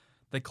are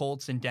the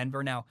Colts and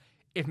Denver. Now,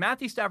 if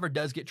Matthew Stafford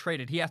does get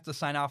traded, he has to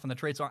sign off on the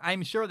trade. So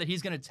I'm sure that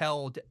he's going to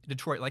tell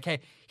Detroit, like, hey,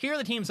 here are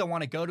the teams I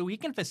want to go to. He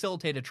can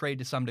facilitate a trade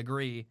to some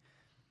degree.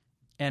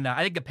 And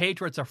I think the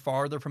Patriots are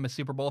farther from a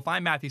Super Bowl. If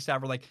I'm Matthew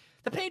Stafford, like,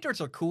 the Patriots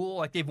are cool.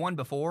 Like, they've won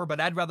before,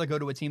 but I'd rather go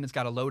to a team that's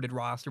got a loaded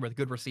roster with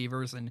good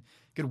receivers and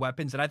good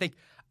weapons. And I think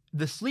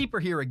the sleeper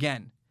here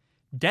again,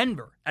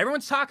 Denver.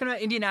 Everyone's talking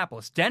about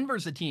Indianapolis.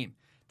 Denver's the team.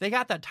 They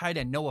got that tight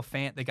end, Noah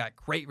Fant. They got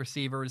great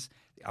receivers,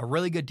 a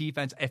really good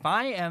defense. If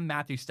I am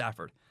Matthew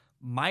Stafford,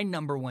 my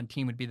number 1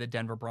 team would be the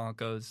Denver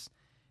Broncos.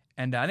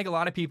 And I think a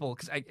lot of people,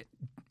 because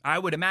I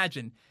would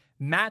imagine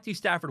Matthew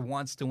Stafford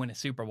wants to win a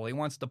Super Bowl. He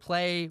wants to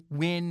play,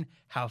 win,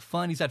 have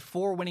fun. He's had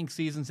 4 winning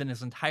seasons in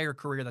his entire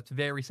career. That's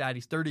very sad.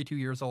 He's 32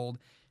 years old.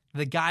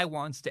 The guy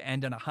wants to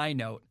end on a high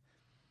note.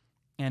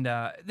 And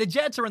the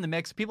Jets are in the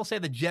mix. People say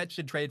the Jets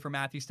should trade for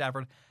Matthew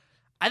Stafford.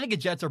 I think the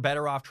Jets are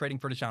better off trading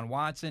for Deshaun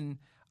Watson.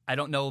 I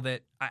don't know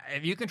that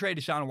if you can trade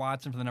Deshaun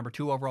Watson for the number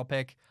 2 overall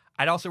pick,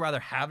 I'd also rather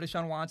have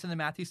Deshaun Watson than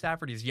Matthew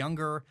Stafford. He's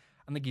younger.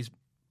 I think he's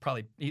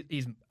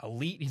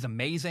elite. He's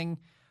amazing.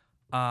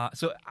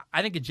 So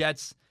I think the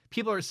Jets,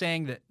 people are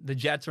saying that the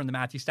Jets are in the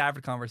Matthew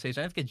Stafford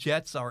conversation. I think the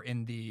Jets are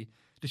in the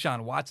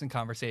Deshaun Watson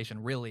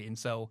conversation, really. And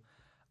so,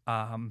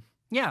 I'm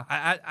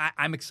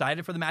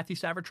excited for the Matthew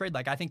Stafford trade.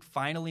 Like, I think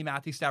finally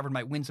Matthew Stafford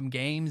might win some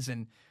games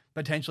and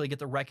potentially get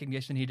the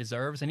recognition he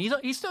deserves. And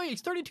he's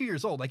 32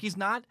 years old. Like, he's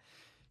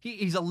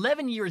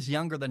 11 years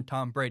younger than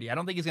Tom Brady. I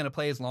don't think he's going to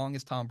play as long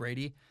as Tom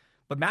Brady,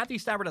 but Matthew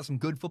Stafford has some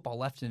good football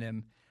left in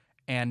him.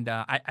 And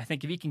I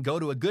think if he can go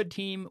to a good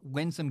team,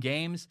 win some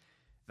games,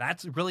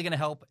 that's really going to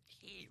help.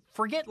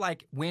 Forget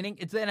like winning.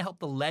 It's going to help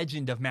the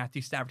legend of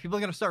Matthew Stafford. People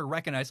are going to start to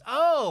recognize,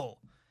 oh,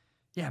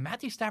 yeah,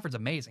 Matthew Stafford's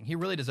amazing. He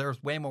really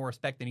deserves way more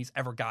respect than he's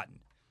ever gotten.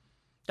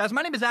 Guys,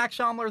 my name is Zach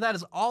Schaumler. That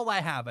is all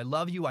I have. I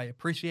love you. I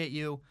appreciate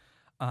you.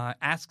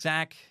 Ask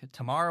Zach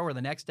tomorrow or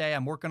the next day.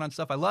 I'm working on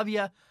stuff. I love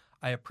you.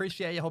 I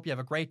appreciate you. Hope you have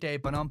a great day.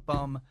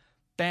 Bum,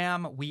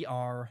 we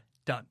are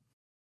done.